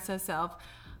wants to dress herself,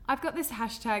 I've got this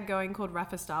hashtag going called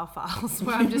Rafa Style Files,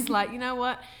 where I'm just like, you know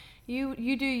what?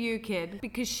 You do you, kid.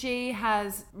 Because she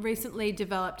has recently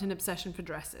developed an obsession for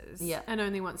dresses. Yeah. And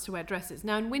only wants to wear dresses.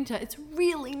 Now, in winter, it's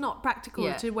really not practical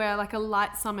Yeah. to wear like a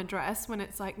light summer dress when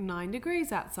it's like 9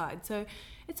 degrees outside. So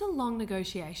it's a long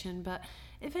negotiation, but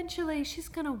eventually she's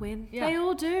going to win. Yeah. They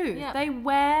all do. Yeah. They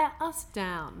wear us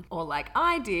down. Or like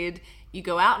I did, you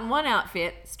go out in one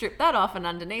outfit, strip that off, and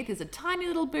underneath is a tiny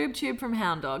little boob tube from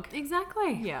Hound Dog.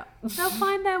 Exactly. Yeah. They'll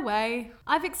find their way.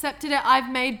 I've accepted it. I've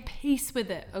made peace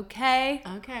with it, okay?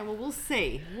 Okay, well, we'll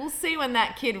see. We'll see when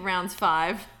that kid rounds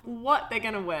 5 what they're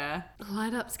going to wear.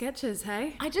 Light up sketches,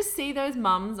 hey? I just see those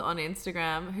mums on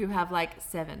Instagram who have like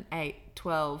 7, 8,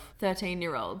 12,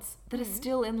 13-year-olds that are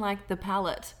still in like the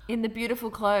palette, in the beautiful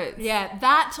clothes. Yeah,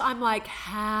 that I'm like,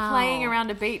 how? Playing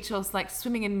around a beach or like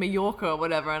swimming in Mallorca or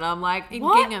whatever. And I'm like, In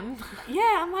what? gingham.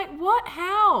 Yeah, I'm like, what?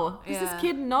 How? Does Yeah. this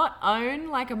kid not own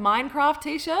like a Minecraft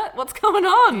t-shirt? What's going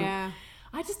on? Yeah.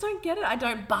 I just don't get it. I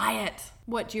don't buy it.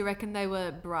 What, do you reckon they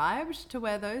were bribed to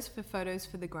wear those for photos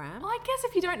for the gram? Well, I guess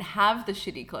if you don't have the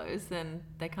shitty clothes, then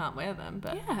they can't wear them.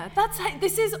 But Yeah,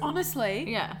 this is honestly...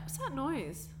 yeah. What's that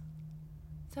noise?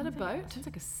 Is that a boat? Sounds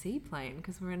like a seaplane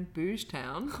because we're in Bouge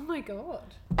Town. Oh my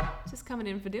God. Just coming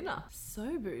in for dinner.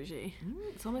 So bougie.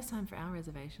 It's almost time for our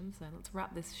reservation, so let's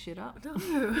wrap this shit up.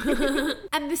 No.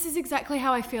 And this is exactly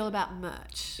how I feel about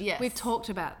merch. Yes. We've talked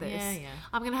about this. Yeah, yeah.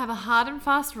 I'm going to have a hard and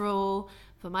fast rule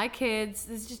for my kids.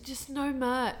 There's just no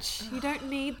merch. You don't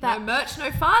need that. No merch,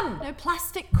 no fun. No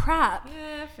plastic crap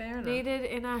Yeah, fair enough. needed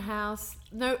in our house.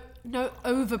 No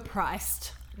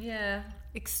overpriced, Yeah.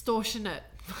 extortionate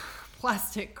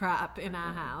plastic crap in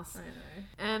our house. I know.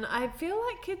 And I feel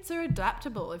like kids are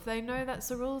adaptable. If they know that's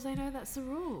the rules, they know that's the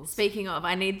rules. Speaking of,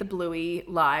 I need the Bluey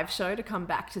live show to come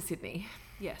back to Sydney.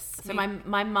 Yes. So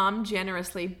my mum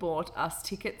generously bought us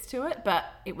tickets to it, but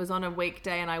it was on a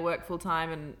weekday and I worked full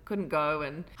time and couldn't go,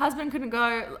 and husband couldn't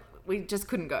go. We just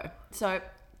couldn't go. So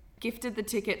gifted the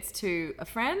tickets to a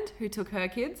friend who took her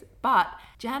kids, but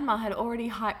Janma had already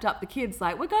hyped up the kids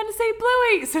like, we're going to see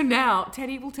Bluey. So now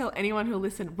Teddy will tell anyone who'll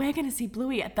listen, we're going to see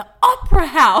Bluey at the Opera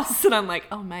House. And I'm like,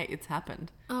 oh mate, it's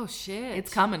happened. Oh shit.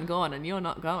 It's come and gone and you're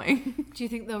not going. Do you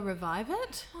think they'll revive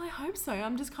it? Well, I hope so.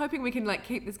 I'm just hoping we can like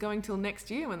keep this going till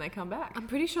next year when they come back. I'm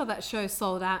pretty sure that show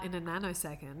sold out in a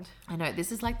nanosecond. I know,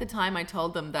 this is like the time I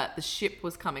told them that the ship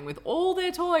was coming with all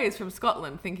their toys from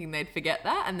Scotland, thinking they'd forget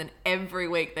that. And then every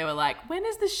week they were like, when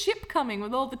is the ship coming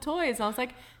with all the toys? And I was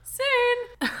like,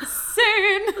 soon,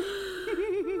 soon.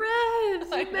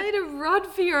 Red, you made a rod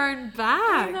for your own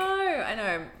bag. I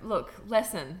know. Look,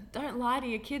 lesson, don't lie to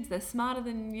your kids. They're smarter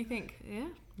than you think. Yeah.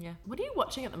 Yeah. What are you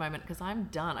watching at the moment? Because I'm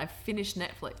done. I've finished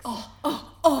Netflix.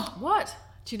 Oh. What?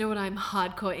 Do you know what I'm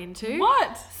hardcore into?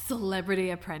 What? Celebrity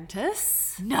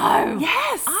Apprentice. No.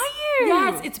 Yes. Are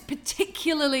Yes, it's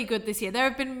particularly good this year. There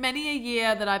have been many a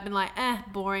year that I've been like,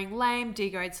 boring, lame,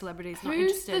 D-grade celebrities, not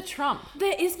Who's interested. the Trump?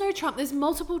 There is no Trump. There's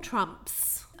multiple Trumps.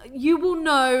 You will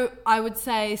know, I would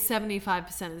say,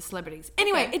 75% of the celebrities.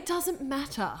 Anyway, Okay. it doesn't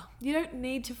matter. You don't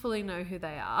need to fully know who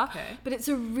they are. Okay. But it's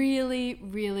a really,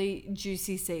 really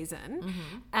juicy season.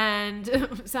 Mm-hmm. And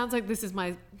it sounds like this is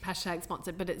my hashtag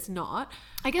sponsored, but it's not.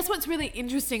 I guess what's really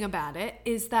interesting about it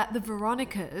is that the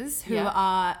Veronicas, who Yeah.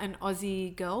 are an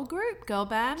Aussie girl group, girl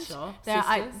band, Sure. they're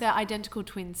Sisters. they're identical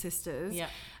twin sisters. Yeah.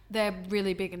 They're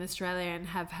really big in Australia and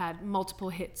have had multiple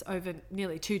hits over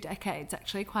nearly 2 decades,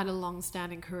 actually, quite a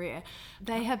long-standing career.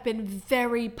 They have been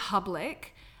very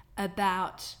public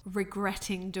about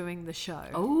regretting doing the show.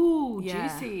 Oh, Yeah,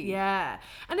 juicy. Yeah.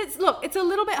 And it's a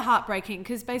little bit heartbreaking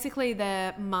because basically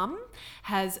their mum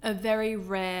has a very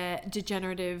rare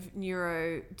degenerative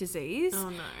neuro disease. Oh,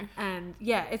 no. And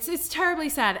yeah, it's terribly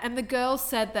sad. And the girls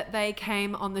said that they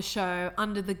came on the show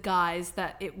under the guise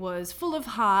that it was full of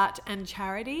heart and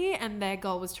charity, and their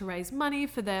goal was to raise money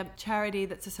for their charity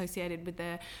that's associated with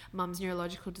their mum's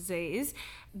neurological disease.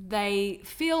 They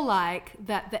feel like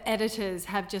that the editors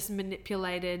have just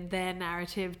manipulated their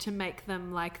narrative to make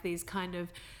them like these kind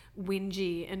of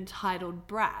whingy, entitled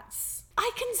brats. I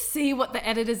can see what the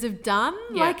editors have done.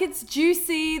 Yeah. Like, it's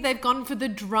juicy. They've gone for the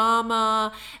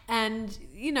drama, and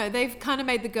you know, they've kind of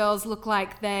made the girls look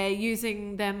like they're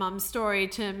using their mum's story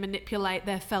to manipulate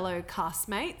their fellow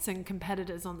castmates and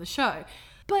competitors on the show.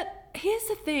 But here's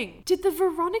the thing. Did the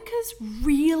Veronicas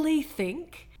really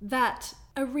think that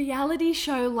a reality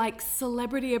show like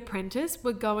Celebrity Apprentice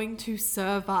were going to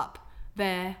serve up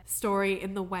their story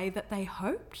in the way that they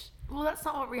hoped? Well, that's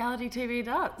not what reality TV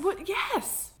does. Well,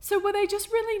 yes. So were they just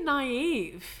really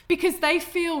naive? Because they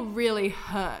feel really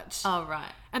hurt. Oh,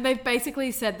 right. And they've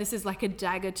basically said this is like a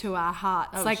dagger to our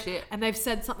hearts. Oh, like, shit. And they've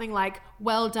said something like,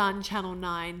 well done, Channel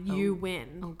 9, you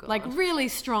win. Oh, God. Like, really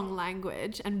strong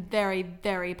language and very,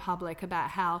 very public about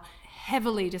how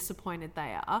heavily disappointed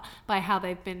they are by how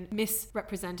they've been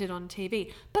misrepresented on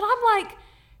TV. But I'm like,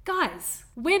 guys,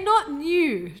 we're not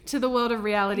new to the world of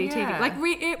reality Yeah. TV. Like,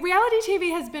 reality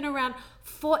TV has been around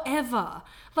forever.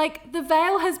 Like, the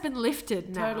veil has been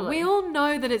lifted now. Totally. We all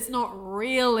know that it's not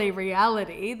really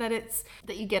reality, that it's...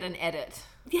 That you get an edit.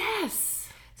 Yes.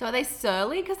 So are they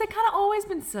surly? Because they've kind of always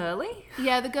been surly.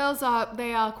 Yeah, the girls are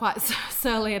quite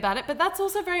surly about it, but that's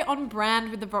also very on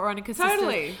brand with the Veronica sisters.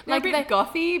 Totally. Like a bit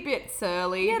gothy, a bit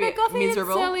surly, yeah, a they're bit gothy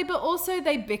miserable. and surly, but also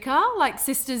they bicker like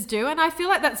sisters do, and I feel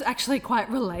like that's actually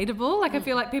quite relatable. Like, I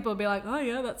feel like people will be like, oh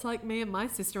yeah, that's like me and my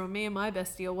sister, or me and my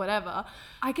bestie, or whatever.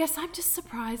 I guess I'm just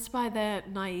surprised by their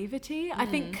naivety. I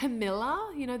think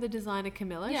Camilla, you know, the designer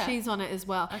Camilla, Yeah. she's on it as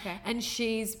well. Okay. And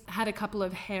she's had a couple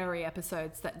of hairy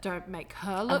episodes that don't make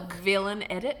her A look... villain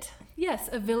edit. Yes,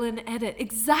 a villain edit.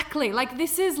 Exactly. Like,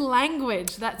 this is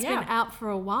language that's Yeah. been out for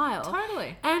a while.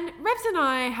 Totally. And Revs and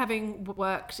I, having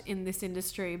worked in this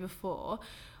industry before,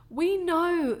 we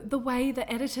know the way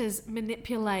the editors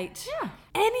manipulate Yeah.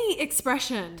 any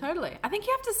expression. Totally. I think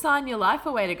you have to sign your life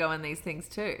away to go in these things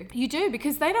too. You do,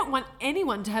 because they don't want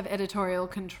anyone to have editorial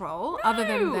control other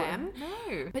than them.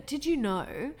 No. But did you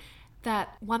know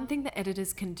that one thing that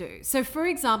editors can do? So, for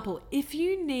example, if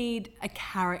you need a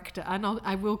character, and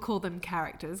I will call them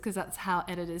characters because that's how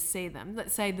editors see them.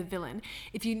 Let's say the villain.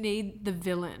 If you need the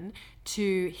villain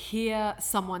to hear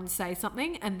someone say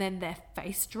something and then their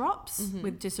face drops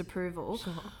with disapproval,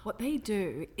 what they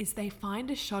do is they find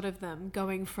a shot of them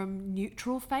going from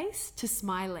neutral face to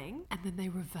smiling, and then they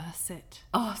reverse it.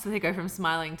 Oh, so they go from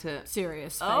smiling to...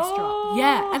 Serious face Oh. drop.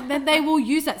 Yeah, and then they will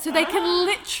use that. So they can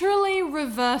literally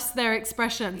reverse their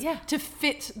expressions Yeah. to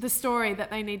fit the story that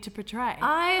they need to portray.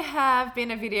 I have been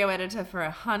a video editor for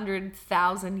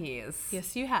 100,000 years.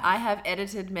 Yes, you have. I have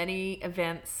edited many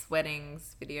events,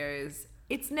 weddings, videos.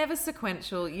 It's never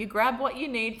sequential. You grab what you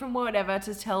need from whatever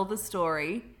to tell the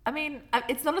story. I mean,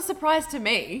 it's not a surprise to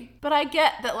me, but I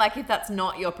get that, like, if that's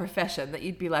not your profession, that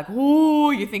you'd be like,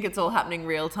 ooh, you think it's all happening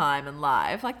real time and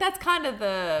live. Like, that's kind of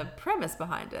the premise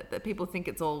behind it, that people think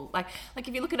it's all, like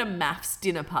if you look at a maths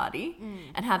dinner party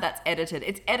and how that's edited,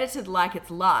 it's edited like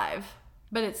it's live.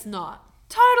 But it's not.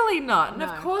 Totally not. And No.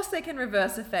 of course they can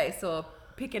reverse a face or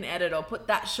pick an edit or put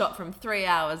that shot from 3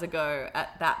 hours ago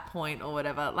at that point or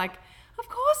whatever. Like, of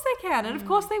course they can, and of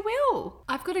course they will.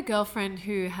 I've got a girlfriend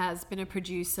who has been a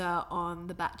producer on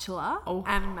The Bachelor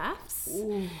and Maths.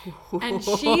 And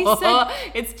she said...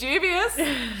 It's dubious.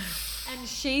 And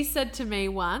she said to me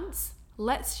once,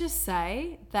 let's just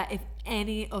say that if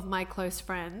any of my close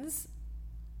friends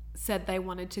said they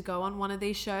wanted to go on one of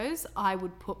these shows, I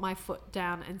would put my foot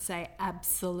down and say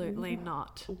absolutely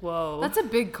not. Whoa. That's a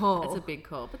big call. That's a big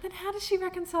call. But then how does she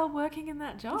reconcile working in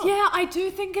that job? Yeah, I do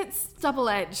think it's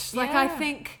double-edged. Like, I Yeah.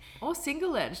 think... Or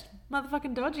single-edged.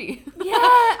 Motherfucking dodgy. Yeah.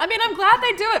 I mean, I'm glad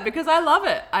they do it because I love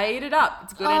it. I eat it up.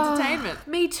 It's good entertainment.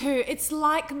 Me too. It's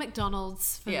like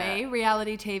McDonald's for Yeah. me,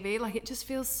 reality TV. Like, it just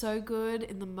feels so good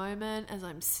in the moment as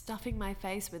I'm stuffing my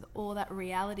face with all that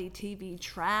reality TV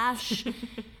trash.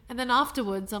 And then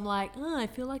afterwards, I'm like, oh, I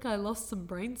feel like I lost some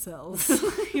brain cells,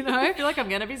 you know? I feel like I'm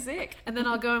going to be sick. And then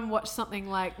I'll go and watch something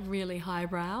like really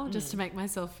highbrow just to make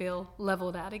myself feel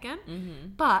leveled out again. Mm-hmm.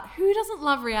 But who doesn't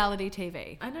love reality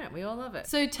TV? I know. We all love it.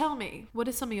 So tell me, what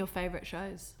are some of your favourite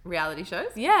shows? Reality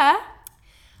shows? Yeah.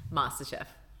 MasterChef.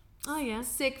 Oh, yeah.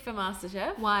 Sick for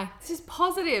MasterChef. Why? It's just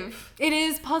positive. It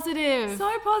is positive.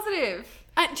 So positive.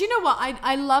 Do you know what?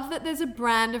 I love that there's a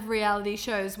brand of reality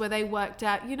shows where they worked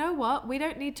out, you know what? We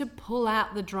don't need to pull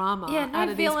out the drama Yeah, out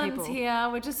no of these villains people. here.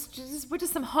 We're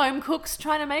just some home cooks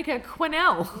trying to make a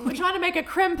quenelle. We're trying to make a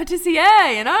creme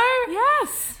patissier, you know?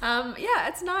 Yes. Yeah,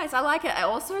 it's nice. I like it. I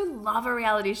also love a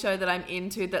reality show that I'm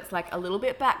into that's like a little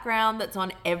bit background that's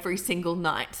on every single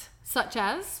night. Such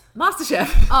as?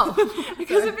 MasterChef. Oh.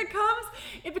 Because it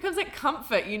becomes like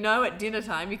comfort. You know, at dinner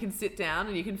time you can sit down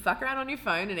and you can fuck around on your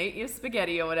phone and eat your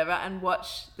spaghetti or whatever and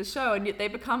watch the show, and yet they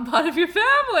become part of your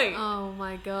family. Oh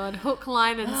my God. Hook,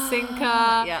 line and sinker.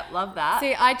 Yeah, love that.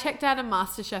 See, I checked out a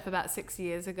MasterChef about 6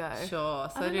 years ago. Sure.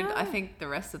 So don't did know. I think the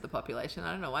rest of the population.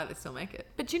 I don't know why they still make it.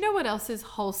 But do you know what else is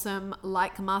wholesome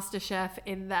like MasterChef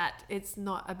in that it's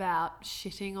not about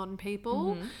shitting on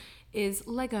people? Is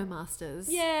Lego Masters.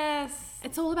 Yes.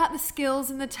 It's all about the skills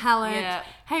and the talent. Yeah.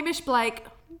 Hamish Blake,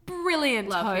 brilliant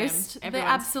Love host. him. The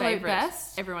absolute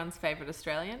best. Everyone's favourite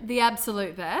Australian. The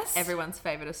absolute best. Everyone's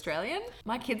favourite Australian.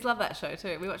 My kids love that show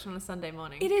too. We watch it on a Sunday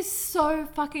morning. It is so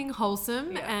fucking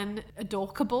wholesome Yeah. and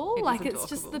adorkable. It is Like, it's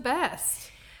just adorkable. the best.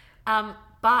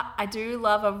 But I do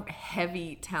love a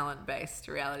heavy talent-based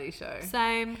reality show.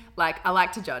 Same. Like, I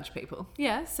like to judge people.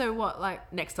 Yeah, so what,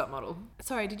 like, Next Top Model.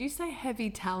 sorry, did you say heavy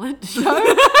talent show?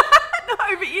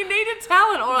 No, but you need a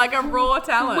talent or like a raw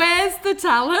talent. Where's the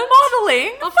talent?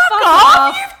 Modeling? Oh, fuck fuck off.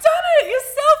 off. You've done it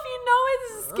yourself. You know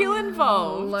there's a skill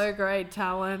involved. Low grade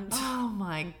talent. Oh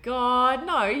my God.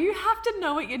 No, you have to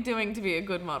know what you're doing to be a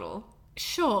good model.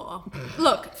 Sure.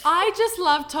 Look, I just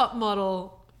love Top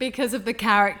Model because of the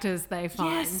characters they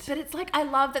find. Yes, but it's like, I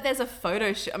love that there's a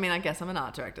photo shoot. I mean, I guess I'm an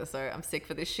art director, so I'm sick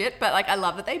for this shit. But like, I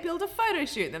love that they build a photo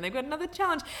shoot. Then they've got another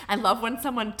challenge. I love when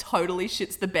someone totally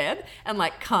shits the bed and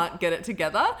like can't get it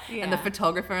together. And the Yeah.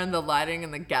 photographer and the lighting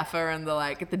and the gaffer and the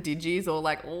like the digis all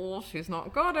like, oh, she's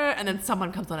not got it. And then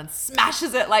someone comes on and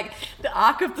smashes it. Like, the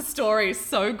arc of the story is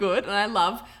so good. And I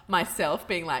love myself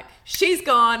being like, she's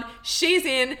gone, she's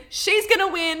in, she's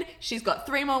gonna win, she's got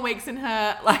 3 more weeks in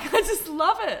her. Like, I just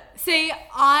love it. See,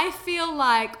 I feel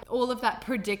like all of that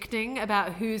predicting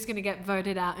about who's going to get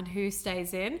voted out and who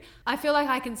stays in, I feel like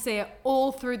I can see it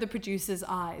all through the producer's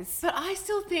eyes. But I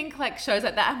still think like shows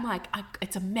like that, I'm like,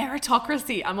 it's a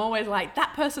meritocracy. I'm always like,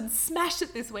 that person smashed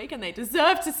it this week and they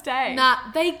deserve to stay.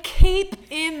 Nah, they keep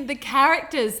in the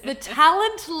characters, the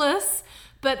talentless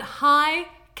but high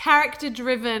character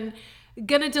driven,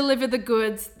 gonna deliver the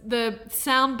goods, the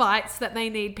sound bites that they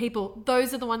need people.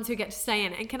 Those are the ones who get to stay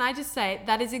in. And can I just say,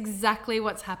 that is exactly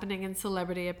what's happening in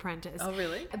Celebrity Apprentice. Oh,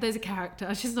 really? There's a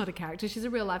character. She's not a character. She's a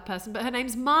real life person, but her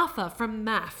name's Martha from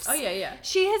MAFS. Oh, yeah.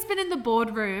 She has been in the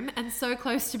boardroom and so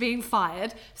close to being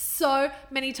fired so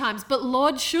many times. But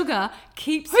Lord Sugar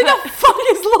keeps Who the fuck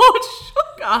is Lord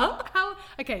Sugar?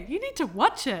 Okay, you need to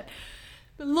watch it.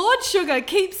 Lord Sugar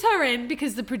keeps her in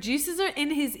because the producers are in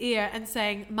his ear and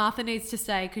saying Martha needs to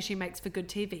stay because she makes for good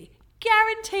TV.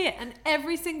 Guarantee it. And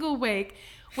every single week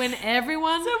when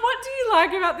everyone... So what do you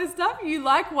like about this stuff? You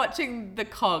like watching the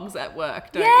cogs at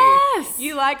work, don't Yes. you?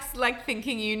 You like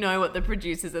thinking you know what the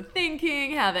producers are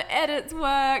thinking, how the edits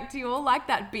work. Do you all like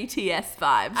that BTS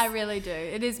vibes? I really do.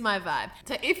 It is my vibe.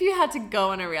 So if you had to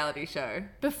go on a reality show...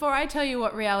 Before I tell you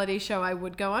what reality show I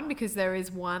would go on, because there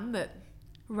is one that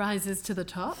rises to the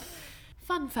top.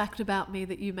 Fun fact about me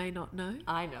that you may not know.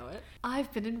 I know it.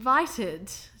 I've been invited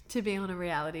to be on a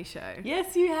reality show.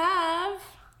 Yes, you have.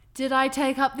 Did I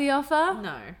take up the offer?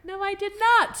 No. No, I did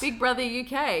not. Big Brother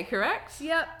UK, correct?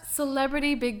 Yep.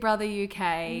 Celebrity Big Brother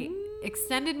UK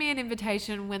extended me an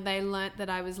invitation when they learnt that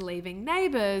I was leaving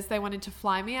Neighbours. They wanted to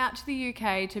fly me out to the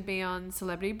UK to be on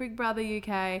Celebrity Big Brother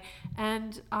UK,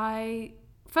 and I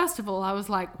First of all, I was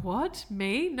like, what?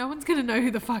 Me? No one's going to know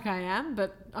who the fuck I am,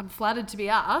 but I'm flattered to be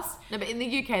asked. No, but in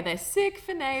the UK, they're sick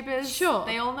for Neighbours. Sure.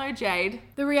 They all know Jade.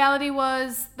 The reality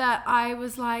was that I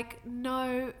was like,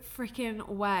 no freaking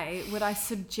way would I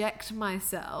subject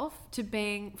myself to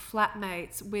being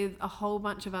flatmates with a whole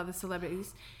bunch of other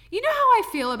celebrities. You know how I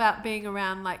feel about being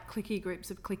around like cliquey groups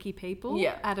of cliquey people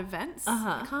at events?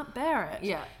 I can't bear it.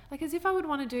 Yeah. Like as if I would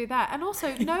want to do that. And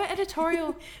also no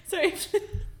editorial. So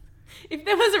if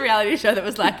there was a reality show that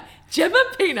was like Gemma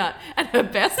Peanut and her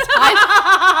best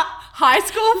high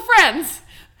school friends,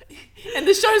 and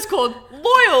the show's called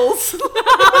Loyals,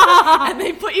 and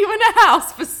they put you in a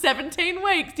house for 17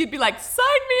 weeks, you'd be like, sign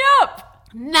me up.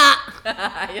 Nah.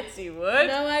 Yes, you would.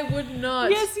 No, I would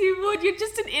not. Yes, you would. You're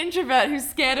just an introvert who's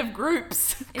scared of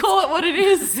groups. Call it what it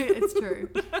is. It's true.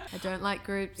 I don't like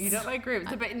groups. You don't like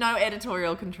groups, but no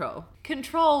editorial control.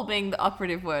 Control being the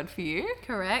operative word for you.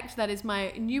 Correct. That is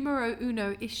my numero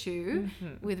uno issue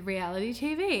with reality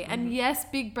TV. And yes,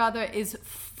 Big Brother is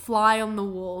fly on the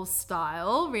wall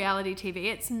style reality TV.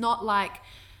 It's not like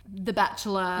The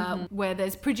Bachelor where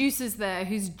there's producers there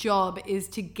whose job is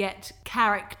to get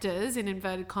characters, in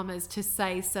inverted commas, to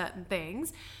say certain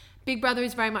things. Big Brother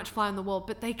is very much fly on the wall,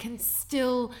 but they can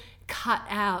still cut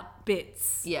out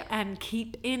bits and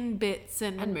keep in bits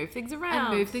and move things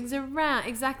around.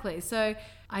 Exactly. So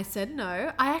I said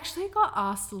no. I actually got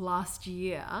asked last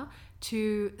year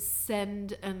to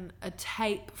send a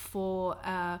tape for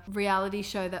a reality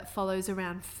show that follows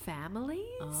around families.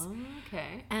 Oh,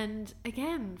 okay. And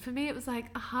again, for me, it was like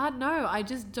a hard no. I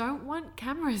just don't want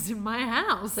cameras in my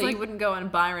house. So you wouldn't go on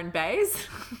Byron Bays?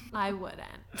 I wouldn't.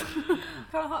 Kind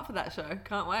of hot for that show.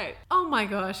 Can't wait. Oh my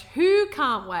gosh, who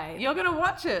can't wait? You're going to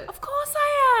watch it. Of course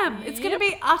I am. It's going to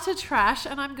be utter trash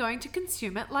and I'm going to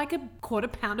consume it like a quarter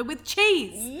pounder with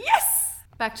cheese. Yes!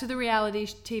 Back to the reality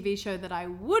TV show that I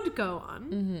would go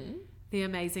on, The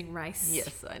Amazing Race.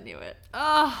 Yes, I knew it.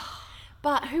 Oh.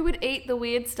 But who would eat the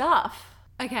weird stuff?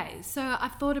 Okay, so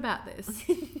I've thought about this.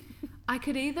 I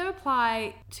could either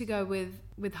apply to go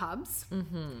with Hubs,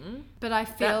 but I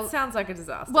feel... That sounds like a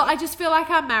disaster. Well, I just feel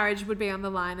like our marriage would be on the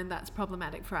line and that's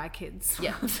problematic for our kids.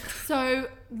 Yeah. So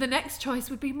the next choice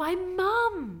would be my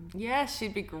mum. Yeah,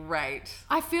 she'd be great.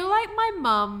 I feel like my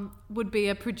mum would be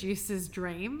a producer's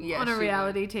dream on a she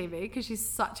reality TV because she's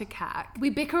such a cack.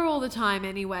 We bicker all the time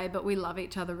anyway, but we love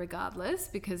each other regardless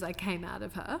because I came out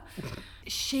of her.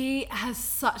 She has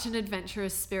such an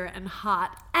adventurous spirit and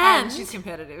heart. And she's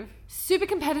competitive. Super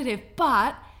competitive,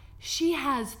 but she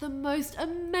has the most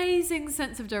amazing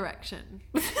sense of direction.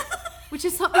 Which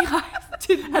is something I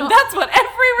did not... And that's what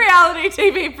every reality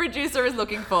TV producer is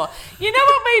looking for. You know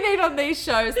what we need on these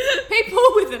shows? People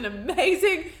with an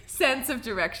amazing sense of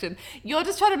direction. You're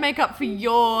just trying to make up for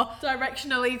your...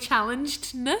 directionally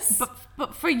challengedness.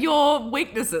 But for your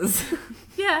weaknesses.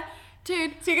 Yeah,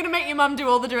 dude. So you're going to make your mum do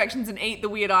all the directions and eat the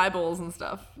weird eyeballs and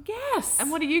stuff. Yes.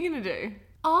 And what are you going to do?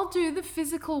 I'll do the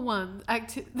physical ones. I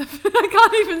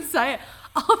can't even say it.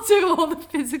 I'll do all the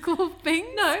physical things.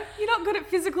 No, you're not good at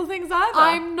physical things either.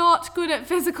 I'm not good at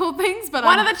physical things, but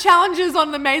One of the challenges on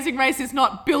The Amazing Race is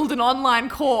not build an online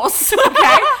course,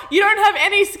 okay? You don't have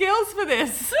any skills for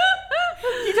this.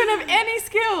 You don't have any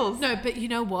skills. No, but you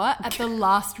know what? At the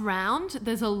last round,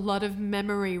 there's a lot of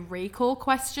memory recall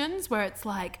questions where it's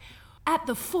like, at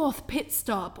the 4th pit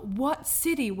stop, what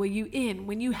city were you in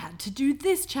when you had to do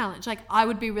this challenge? Like, I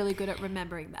would be really good at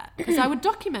remembering that because I would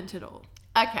document it all.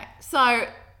 Okay, so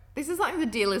this is something the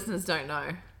dear listeners don't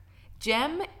know.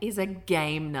 Gem is a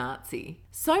game Nazi.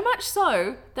 So much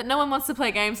so that no one wants to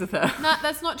play games with her. No,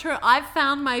 that's not true. I've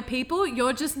found my people.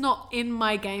 You're just not in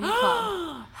my game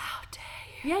club. How dare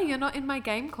you? Yeah, you're not in my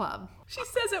game club. She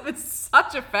says it with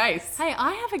such a face. Hey,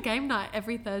 I have a game night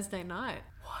every Thursday night.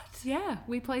 What? Yeah,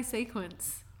 we play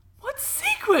Sequence. What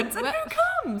sequence? And Well-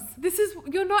 who comes?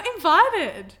 You're not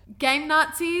invited. Game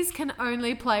Nazis can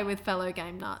only play with fellow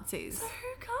game Nazis. Who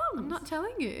comes? I'm not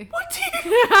telling you. What do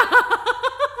you...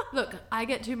 Look, I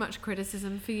get too much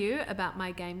criticism for you about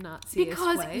my game Nazi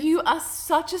Because ways. you are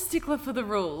such a stickler for the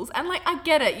rules. And like, I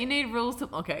get it. You need rules to...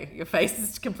 Okay, your face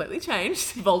has completely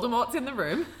changed. Voldemort's in the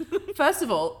room. First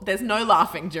of all, there's no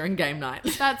laughing during game night.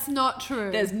 That's not true.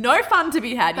 There's no fun to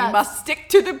be had. You That's- must stick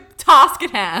to the task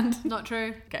at hand. Not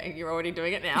true. Okay, you're already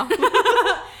doing it now.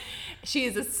 She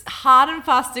is a hard and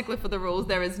fast stickler for the rules.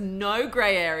 There is no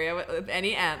grey area with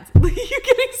any ants. You're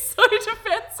getting so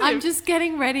defensive. I'm just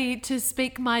getting ready to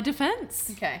speak my defense.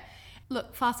 Okay.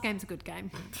 Look, fast game's a good game,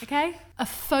 okay? A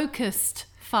focused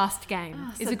fast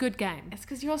game is a good game. It's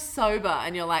because you're sober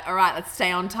and you're like, all right, let's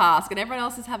stay on task. And everyone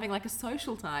else is having like a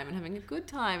social time and having a good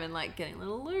time and like getting a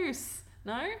little loose.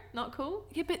 No? Not cool?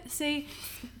 Yeah, but see,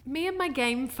 me and my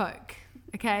game folk,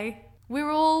 okay,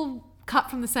 we're all cut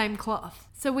from the same cloth.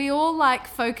 So we all like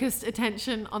focused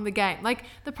attention on the game. Like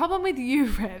the problem with you,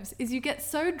 Revs, is you get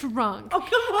so drunk. Oh,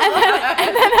 come on.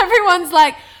 And then everyone's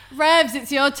like, Revs,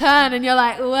 it's your turn. And you're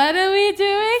like, what are we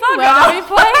doing? Where are we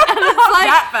playing? And it's like,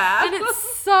 that bad. and it's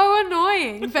so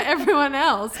annoying for everyone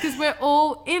else because we're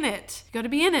all in it. You got to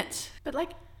be in it. But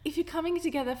like, if you're coming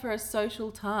together for a social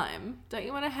time, don't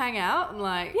you want to hang out and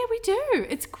like... Yeah, we do.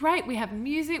 It's great. We have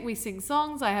music, we sing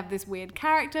songs. I have this weird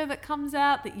character that comes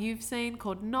out that you've seen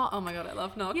called Knock. Oh my God, I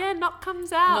love Knock. Yeah, Knock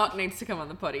comes out. Knock needs to come on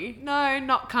the potty. No,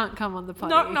 Knock can't come on the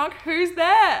potty. Knock, knock, who's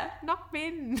there? Knock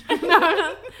bin.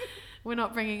 No, we're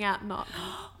not bringing out Knock.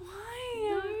 Why?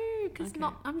 Because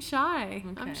Okay. I'm shy.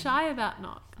 Okay. I'm shy about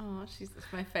Knock. Oh, she's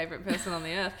my favourite person on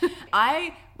the earth.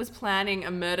 I was planning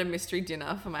a murder mystery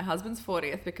dinner for my husband's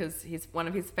 40th because one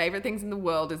of his favourite things in the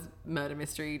world is murder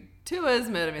mystery tours,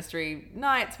 murder mystery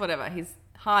nights, whatever. He's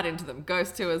hard into them,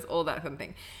 ghost tours, all that kind of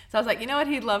thing. So I was like, you know what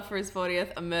he'd love for his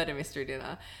 40th? A murder mystery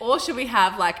dinner. Or should we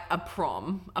have like a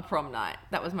prom night?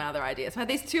 That was my other idea. So I had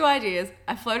these two ideas.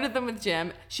 I floated them with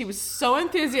Jem. She was so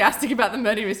enthusiastic about the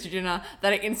murder mystery dinner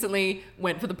that I instantly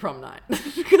went for the prom night.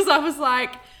 Because I was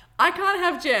like, I can't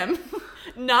have Jem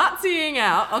Naziing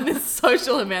out on this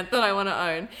social event that I want to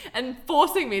own and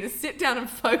forcing me to sit down and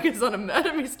focus on a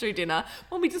murder mystery dinner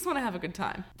when we just want to have a good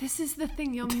time. This is the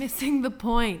thing. You're missing the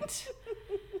point.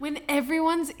 When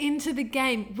everyone's into the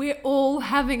game, we're all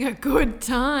having a good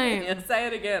time. Yeah, say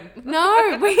it again.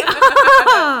 No, we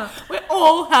are. We're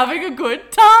all having a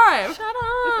good time. Shut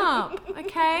up,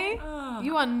 okay?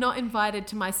 You are not invited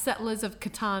to my Settlers of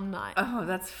Catan night. Oh,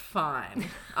 that's fine.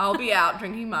 I'll be out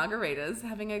drinking margaritas,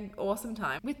 having an awesome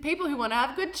time with people who want to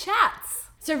have good chats.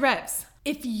 So, Revs,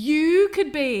 if you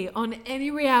could be on any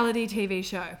reality TV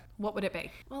show, what would it be?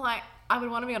 Well, I would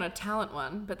want to be on a talent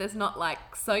one, but there's not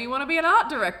like, so you want to be an art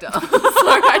director. So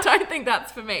I don't think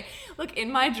that's for me. Look,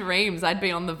 in my dreams, I'd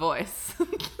be on The Voice.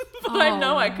 But I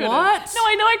know I couldn't. What? No,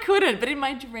 I know I couldn't, but in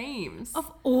my dreams. Of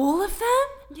all of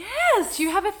them? Yes. Do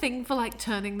you have a thing for like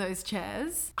turning those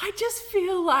chairs? I just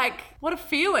feel like, what a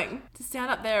feeling to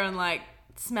stand up there and like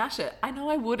smash it. I know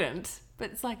I wouldn't,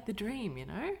 but it's like the dream, you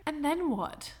know? And then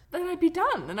what? Then I'd be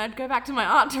done and I'd go back to my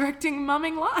art directing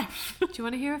mumming life. Do you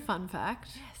want to hear a fun fact?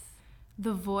 Yes.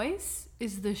 The Voice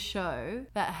is the show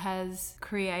that has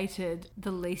created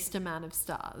the least amount of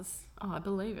stars. Oh, I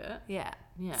believe it. Yeah.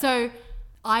 Yeah. So,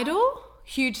 Idol,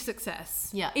 huge success.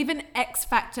 Yeah. Even X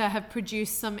Factor have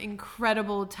produced some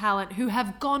incredible talent who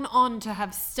have gone on to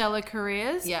have stellar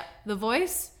careers. Yeah. The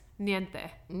Voice,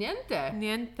 niente. Niente.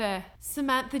 Niente.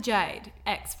 Samantha Jade,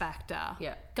 X Factor.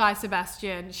 Yeah. Guy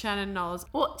Sebastian, Shannon Knowles.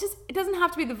 Well, just, it doesn't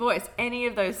have to be The Voice. Any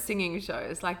of those singing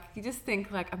shows. Like, you just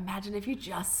think, like, imagine if you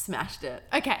just smashed it.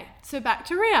 Okay, so back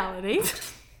to reality.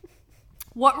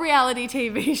 What reality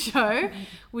TV show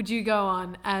would you go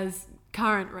on as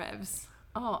current Revs?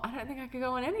 Oh, I don't think I could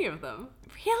go on any of them.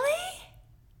 Really?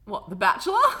 What, The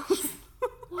Bachelor?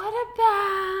 What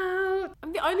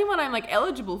about... The only one I'm, like,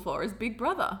 eligible for is Big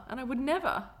Brother. And I would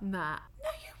never. Nah. No,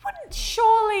 you wouldn't.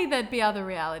 Surely there'd be other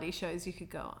reality shows you could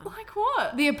go on. Like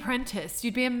what? The Apprentice.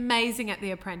 You'd be amazing at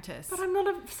The Apprentice. But I'm not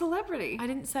a celebrity. I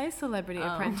didn't say Celebrity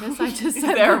Apprentice. I just Is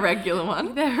said... there a regular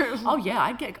one? There... Oh, yeah,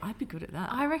 I'd be good at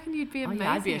that. I reckon you'd be Oh, amazing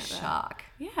yeah, I'd be a at that. shark.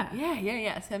 Yeah.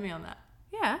 Yeah. Send me on that.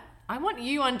 Yeah. I want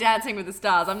you on Dancing with the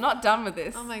Stars. I'm not done with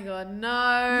this. Oh my God,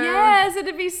 no. Yes,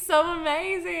 it'd be so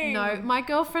amazing. No, my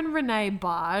girlfriend Renee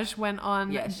Barge went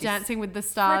on Yeah, she's Dancing with the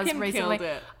Stars frickin' recently. killed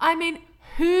it. I mean,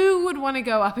 who would want to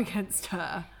go up against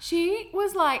her? She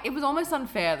was like, it was almost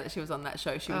unfair that she was on that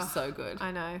show. She was so good.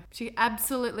 I know. She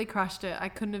absolutely crushed it. I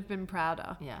couldn't have been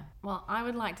prouder. Yeah. Well, I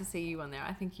would like to see you on there.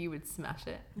 I think you would smash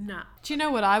it. Nah. Do you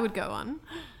know what I would go on?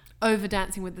 Over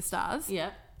Dancing with the Stars?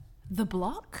 Yeah. The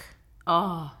Block?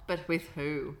 Oh, but with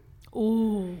who?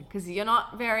 Ooh. Because you're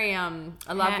not very, I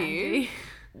love Handy. you.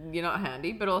 You're not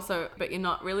handy, but you're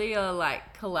not really a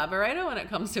like collaborator when it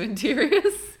comes to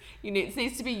interiors. It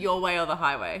needs to be your way or the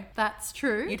highway. That's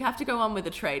true. You'd have to go on with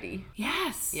a tradie.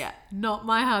 Yes. Yeah. Not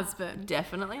my husband.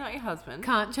 Definitely not your husband.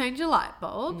 Can't change a light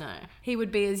bulb. No. He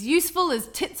would be as useful as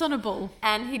tits on a bull.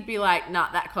 And he'd be like,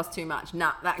 nah, that costs too much.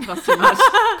 Nah, that costs too much.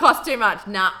 Costs too much.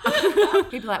 Nah.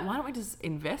 He'd be like, why don't we just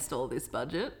invest all this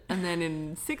budget? And then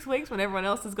in 6 weeks, when everyone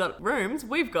else has got rooms,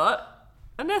 we've got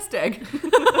a nest egg.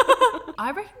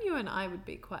 I reckon you and I would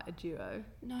be quite a duo.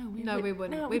 No, we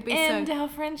wouldn't. No, We'd we'd be end so... our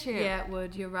friendship. Yeah, it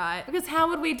would. You're right. Because how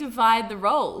would we divide the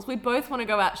roles? We'd both want to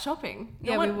go out shopping.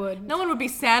 Yeah, we would. No one would be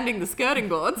sanding the skirting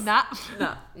boards. Nah.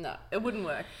 No, it wouldn't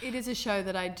work. It is a show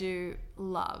that I do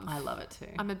love. I love it too.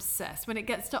 I'm obsessed. When it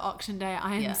gets to auction day,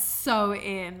 I am Yeah. so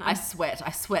in. I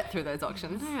sweat through those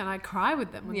auctions. and I cry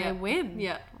with them when Yeah. they win.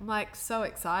 Yeah. I'm like so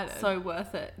excited. So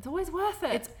worth it. It's always worth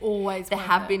it. it's always There worth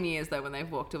have it. been years though when they've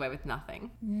walked away with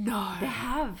nothing. No. They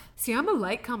have. See, I'm a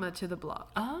latecomer to the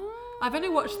block. Oh. I've only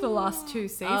watched the last 2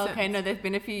 seasons. Oh, okay, no, there's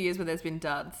been a few years where there's been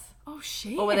duds. Oh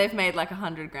shit. Or where they've made like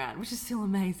 $100,000, which is still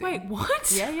amazing. Wait,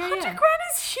 what? Yeah, yeah, 100 yeah. grand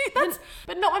is huge. That's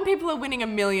But not when people are winning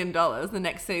 $1 million the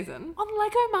next season. on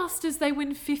Lego Masters. They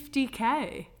win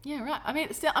 50k. Yeah, right. I mean,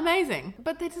 it's still amazing.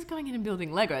 But they're just going in and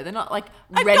building Lego. They're not like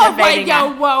wait, renovating.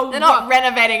 whoa, They're not whoa.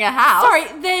 renovating a house.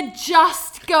 Sorry, they're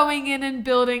just going in and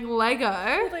building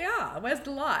Lego. They are. Where's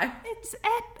the lie?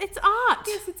 It's art.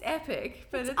 Yes, it's epic,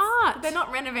 but it's art. They're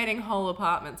not renovating whole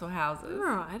apartments or houses. All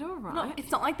right. Not,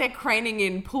 it's not like they're craning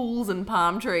in pools and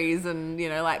palm trees and, you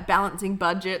know, like balancing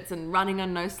budgets and running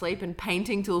on no sleep and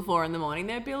painting till 4 a.m.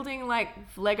 They're building like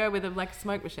Lego with a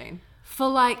smoke machine. For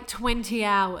like 20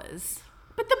 hours.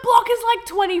 But the block is like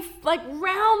 20, like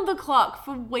round the clock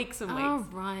for weeks and weeks.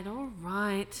 All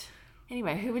right.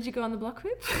 Anyway, who would you go on the block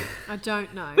with? I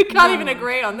don't know. We can't No even one.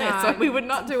 agree on this, No. so we would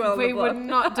not do well on the We block. would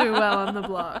not do well on the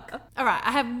block. All right,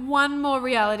 I have one more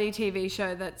reality TV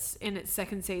show that's in its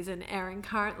 2nd season airing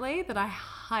currently that I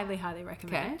highly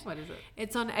recommend. Okay, what is it?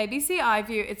 It's on ABC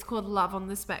iView. It's called Love on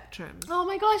the Spectrum. Oh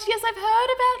my gosh, yes, I've heard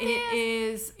about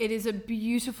this. It is a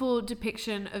beautiful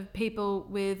depiction of people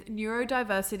with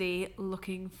neurodiversity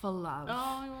looking for love.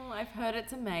 Oh, I've heard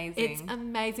it's amazing. It's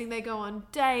amazing. They go on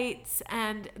dates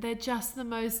and they're just the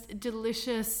most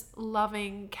delicious,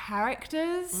 loving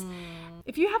characters.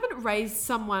 If you haven't raised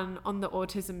someone on the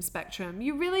autism spectrum,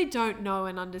 you really don't know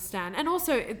and understand. And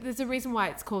also, there's a reason why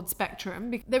it's called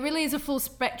spectrum. There really is a full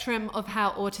spectrum of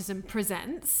how autism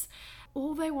presents.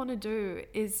 All they want to do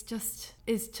is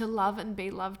to love and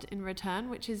be loved in return,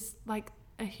 which is like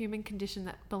a human condition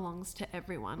that belongs to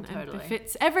everyone and Totally.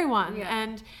 befits everyone. Yeah.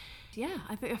 And yeah,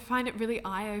 I find it really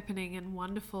eye-opening and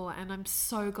wonderful, and I'm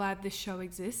so glad this show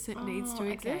exists. It needs to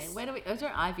exist. Where do we? Is there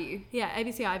iView? Yeah,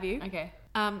 ABC iView. Okay.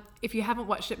 If you haven't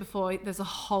watched it before, there's a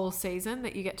whole season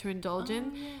that you get to indulge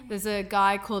in. There's a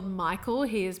guy called Michael.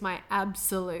 He is my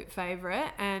absolute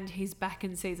favorite, and he's back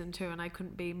in season 2, and I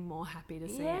couldn't be more happy to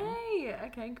see him. Yay!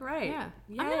 Okay, great. Yeah,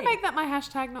 Yay. I'm gonna make that my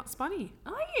hashtag not spunny.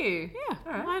 Are you? Yeah,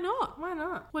 All right. why not? Why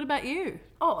not? What about you?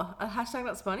 Oh, a hashtag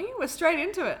that's funny? We're straight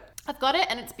into it. I've got it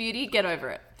and it's beauty. Get over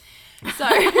it. So,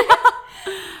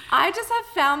 I just have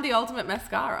found the ultimate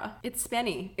mascara. It's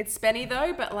spenny. It's spenny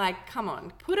though, but like, come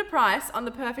on. Put a price on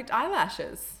the perfect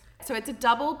eyelashes. So it's a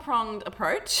double-pronged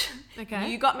approach.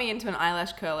 Okay. You got me into an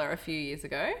eyelash curler a few years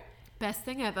ago. Best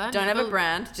thing ever. Don't have Never- a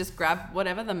brand. Just grab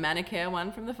whatever, the Manicare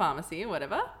one from the pharmacy or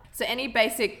whatever. So any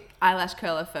basic eyelash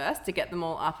curler first to get them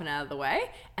all up and out of the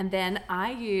way. And then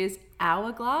I use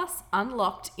Hourglass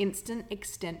Unlocked Instant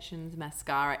Extensions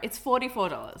Mascara. It's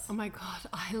 $44. Oh my god,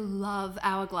 I love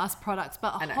Hourglass products,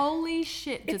 but I know. holy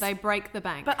shit, do they break the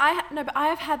bank? But I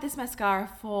have had this mascara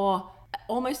for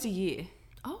almost a year.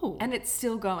 oh, And it's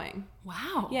still going.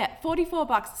 wow. Yeah,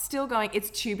 $44, still going. It's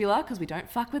tubular because we don't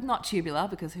fuck with not tubular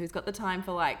because who's got the time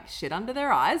for like shit under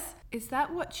their eyes? Is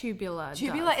that what tubular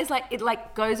Tubular does? is like, it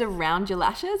like goes around your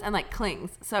lashes and like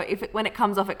clings. So when it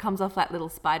comes off like little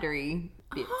spidery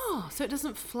bits. Oh, so it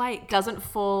doesn't flake. Doesn't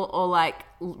fall or like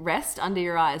rest under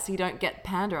your eyes so you don't get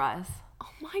panda eyes. Oh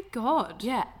my god.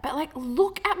 Yeah, but like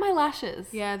look at my lashes.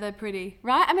 Yeah, they're pretty.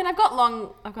 Right? I mean, I've got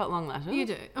long lashes. You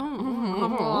do.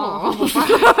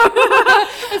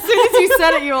 As soon as you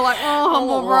said it, you were like, oh,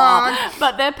 humble brag.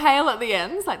 But they're pale at the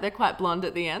ends, like they're quite blonde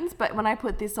at the ends. But when I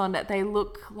put this on, that they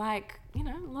look like, you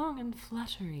know, long and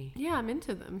fluttery. Yeah, I'm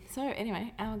into them. So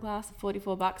anyway, Hourglass,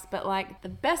 $44, but like the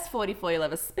best $44 you'll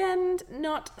ever spend,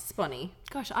 not Sponny.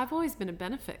 Gosh, I've always been a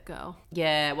Benefit girl.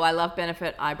 Yeah, well, I love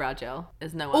Benefit eyebrow gel.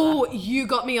 There's no Oh, other. you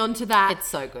got me onto that. It's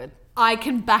so good. I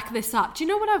can back this up. Do you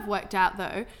know what I've worked out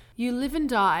though? You live and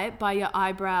die by your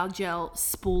eyebrow gel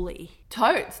spoolie.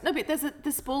 Totes. No, but there's the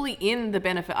spoolie in the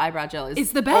Benefit eyebrow gel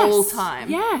is The best. all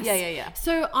time. Yes. Yeah.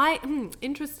 So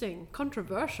interesting,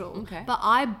 controversial. Okay. But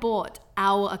I bought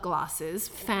Hourglass's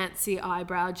fancy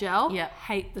eyebrow gel. Yeah.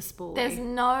 Hate the spoolie. There's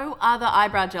no other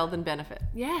eyebrow gel than Benefit.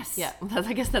 Yes. Yeah, well,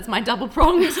 I guess that's my double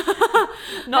pronged.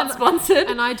 Not sponsored.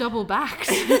 And I double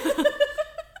backed.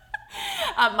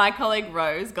 My colleague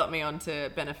Rose got me onto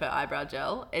Benefit eyebrow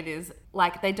gel. It is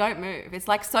like, they don't move. It's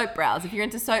like soap brows. If you're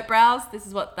into soap brows, this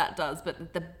is what that does,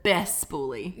 but the best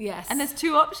spoolie. Yes. And there's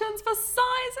 2 options for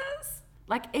sizes.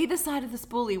 Like either side of the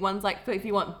spoolie, one's like for if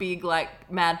you want big, like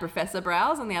mad professor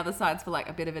brows, and the other side's for like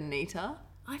a bit of a neater.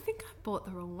 I think I bought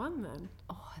the wrong one then.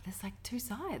 Oh, there's like 2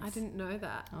 sides. I didn't know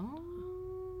that. Oh.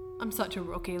 I'm such a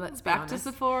rookie, let's be Back honest.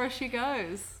 to Sephora she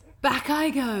goes. Back I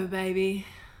go, baby.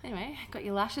 Anyway, got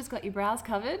your lashes, got your brows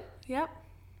covered. Yep.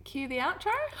 Cue the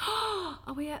outro.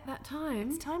 Are we at that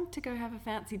time? It's time to go have a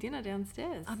fancy dinner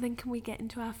downstairs. And then can we get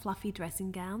into our fluffy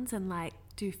dressing gowns and like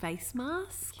do face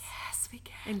masks? Yes, we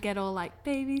can. And get all like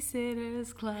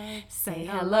Babysitters Club. Say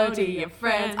hello to your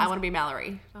friends. I want to be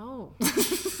Mallory. Oh.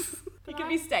 You can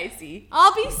be Stacey.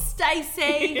 I'll be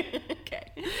Stacey.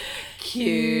 Okay.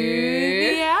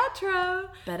 Cue the outro.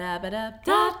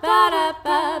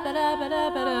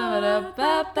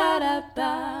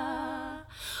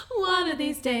 One of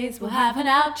these days we'll have an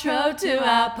outro to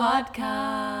our podcast.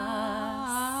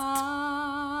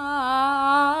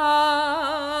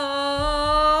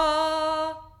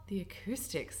 The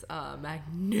acoustics are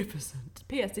magnificent.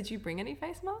 P.S. Did you bring any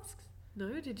face masks?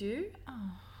 No, did you?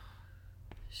 Oh.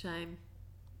 Shame.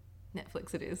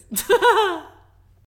 Netflix it is.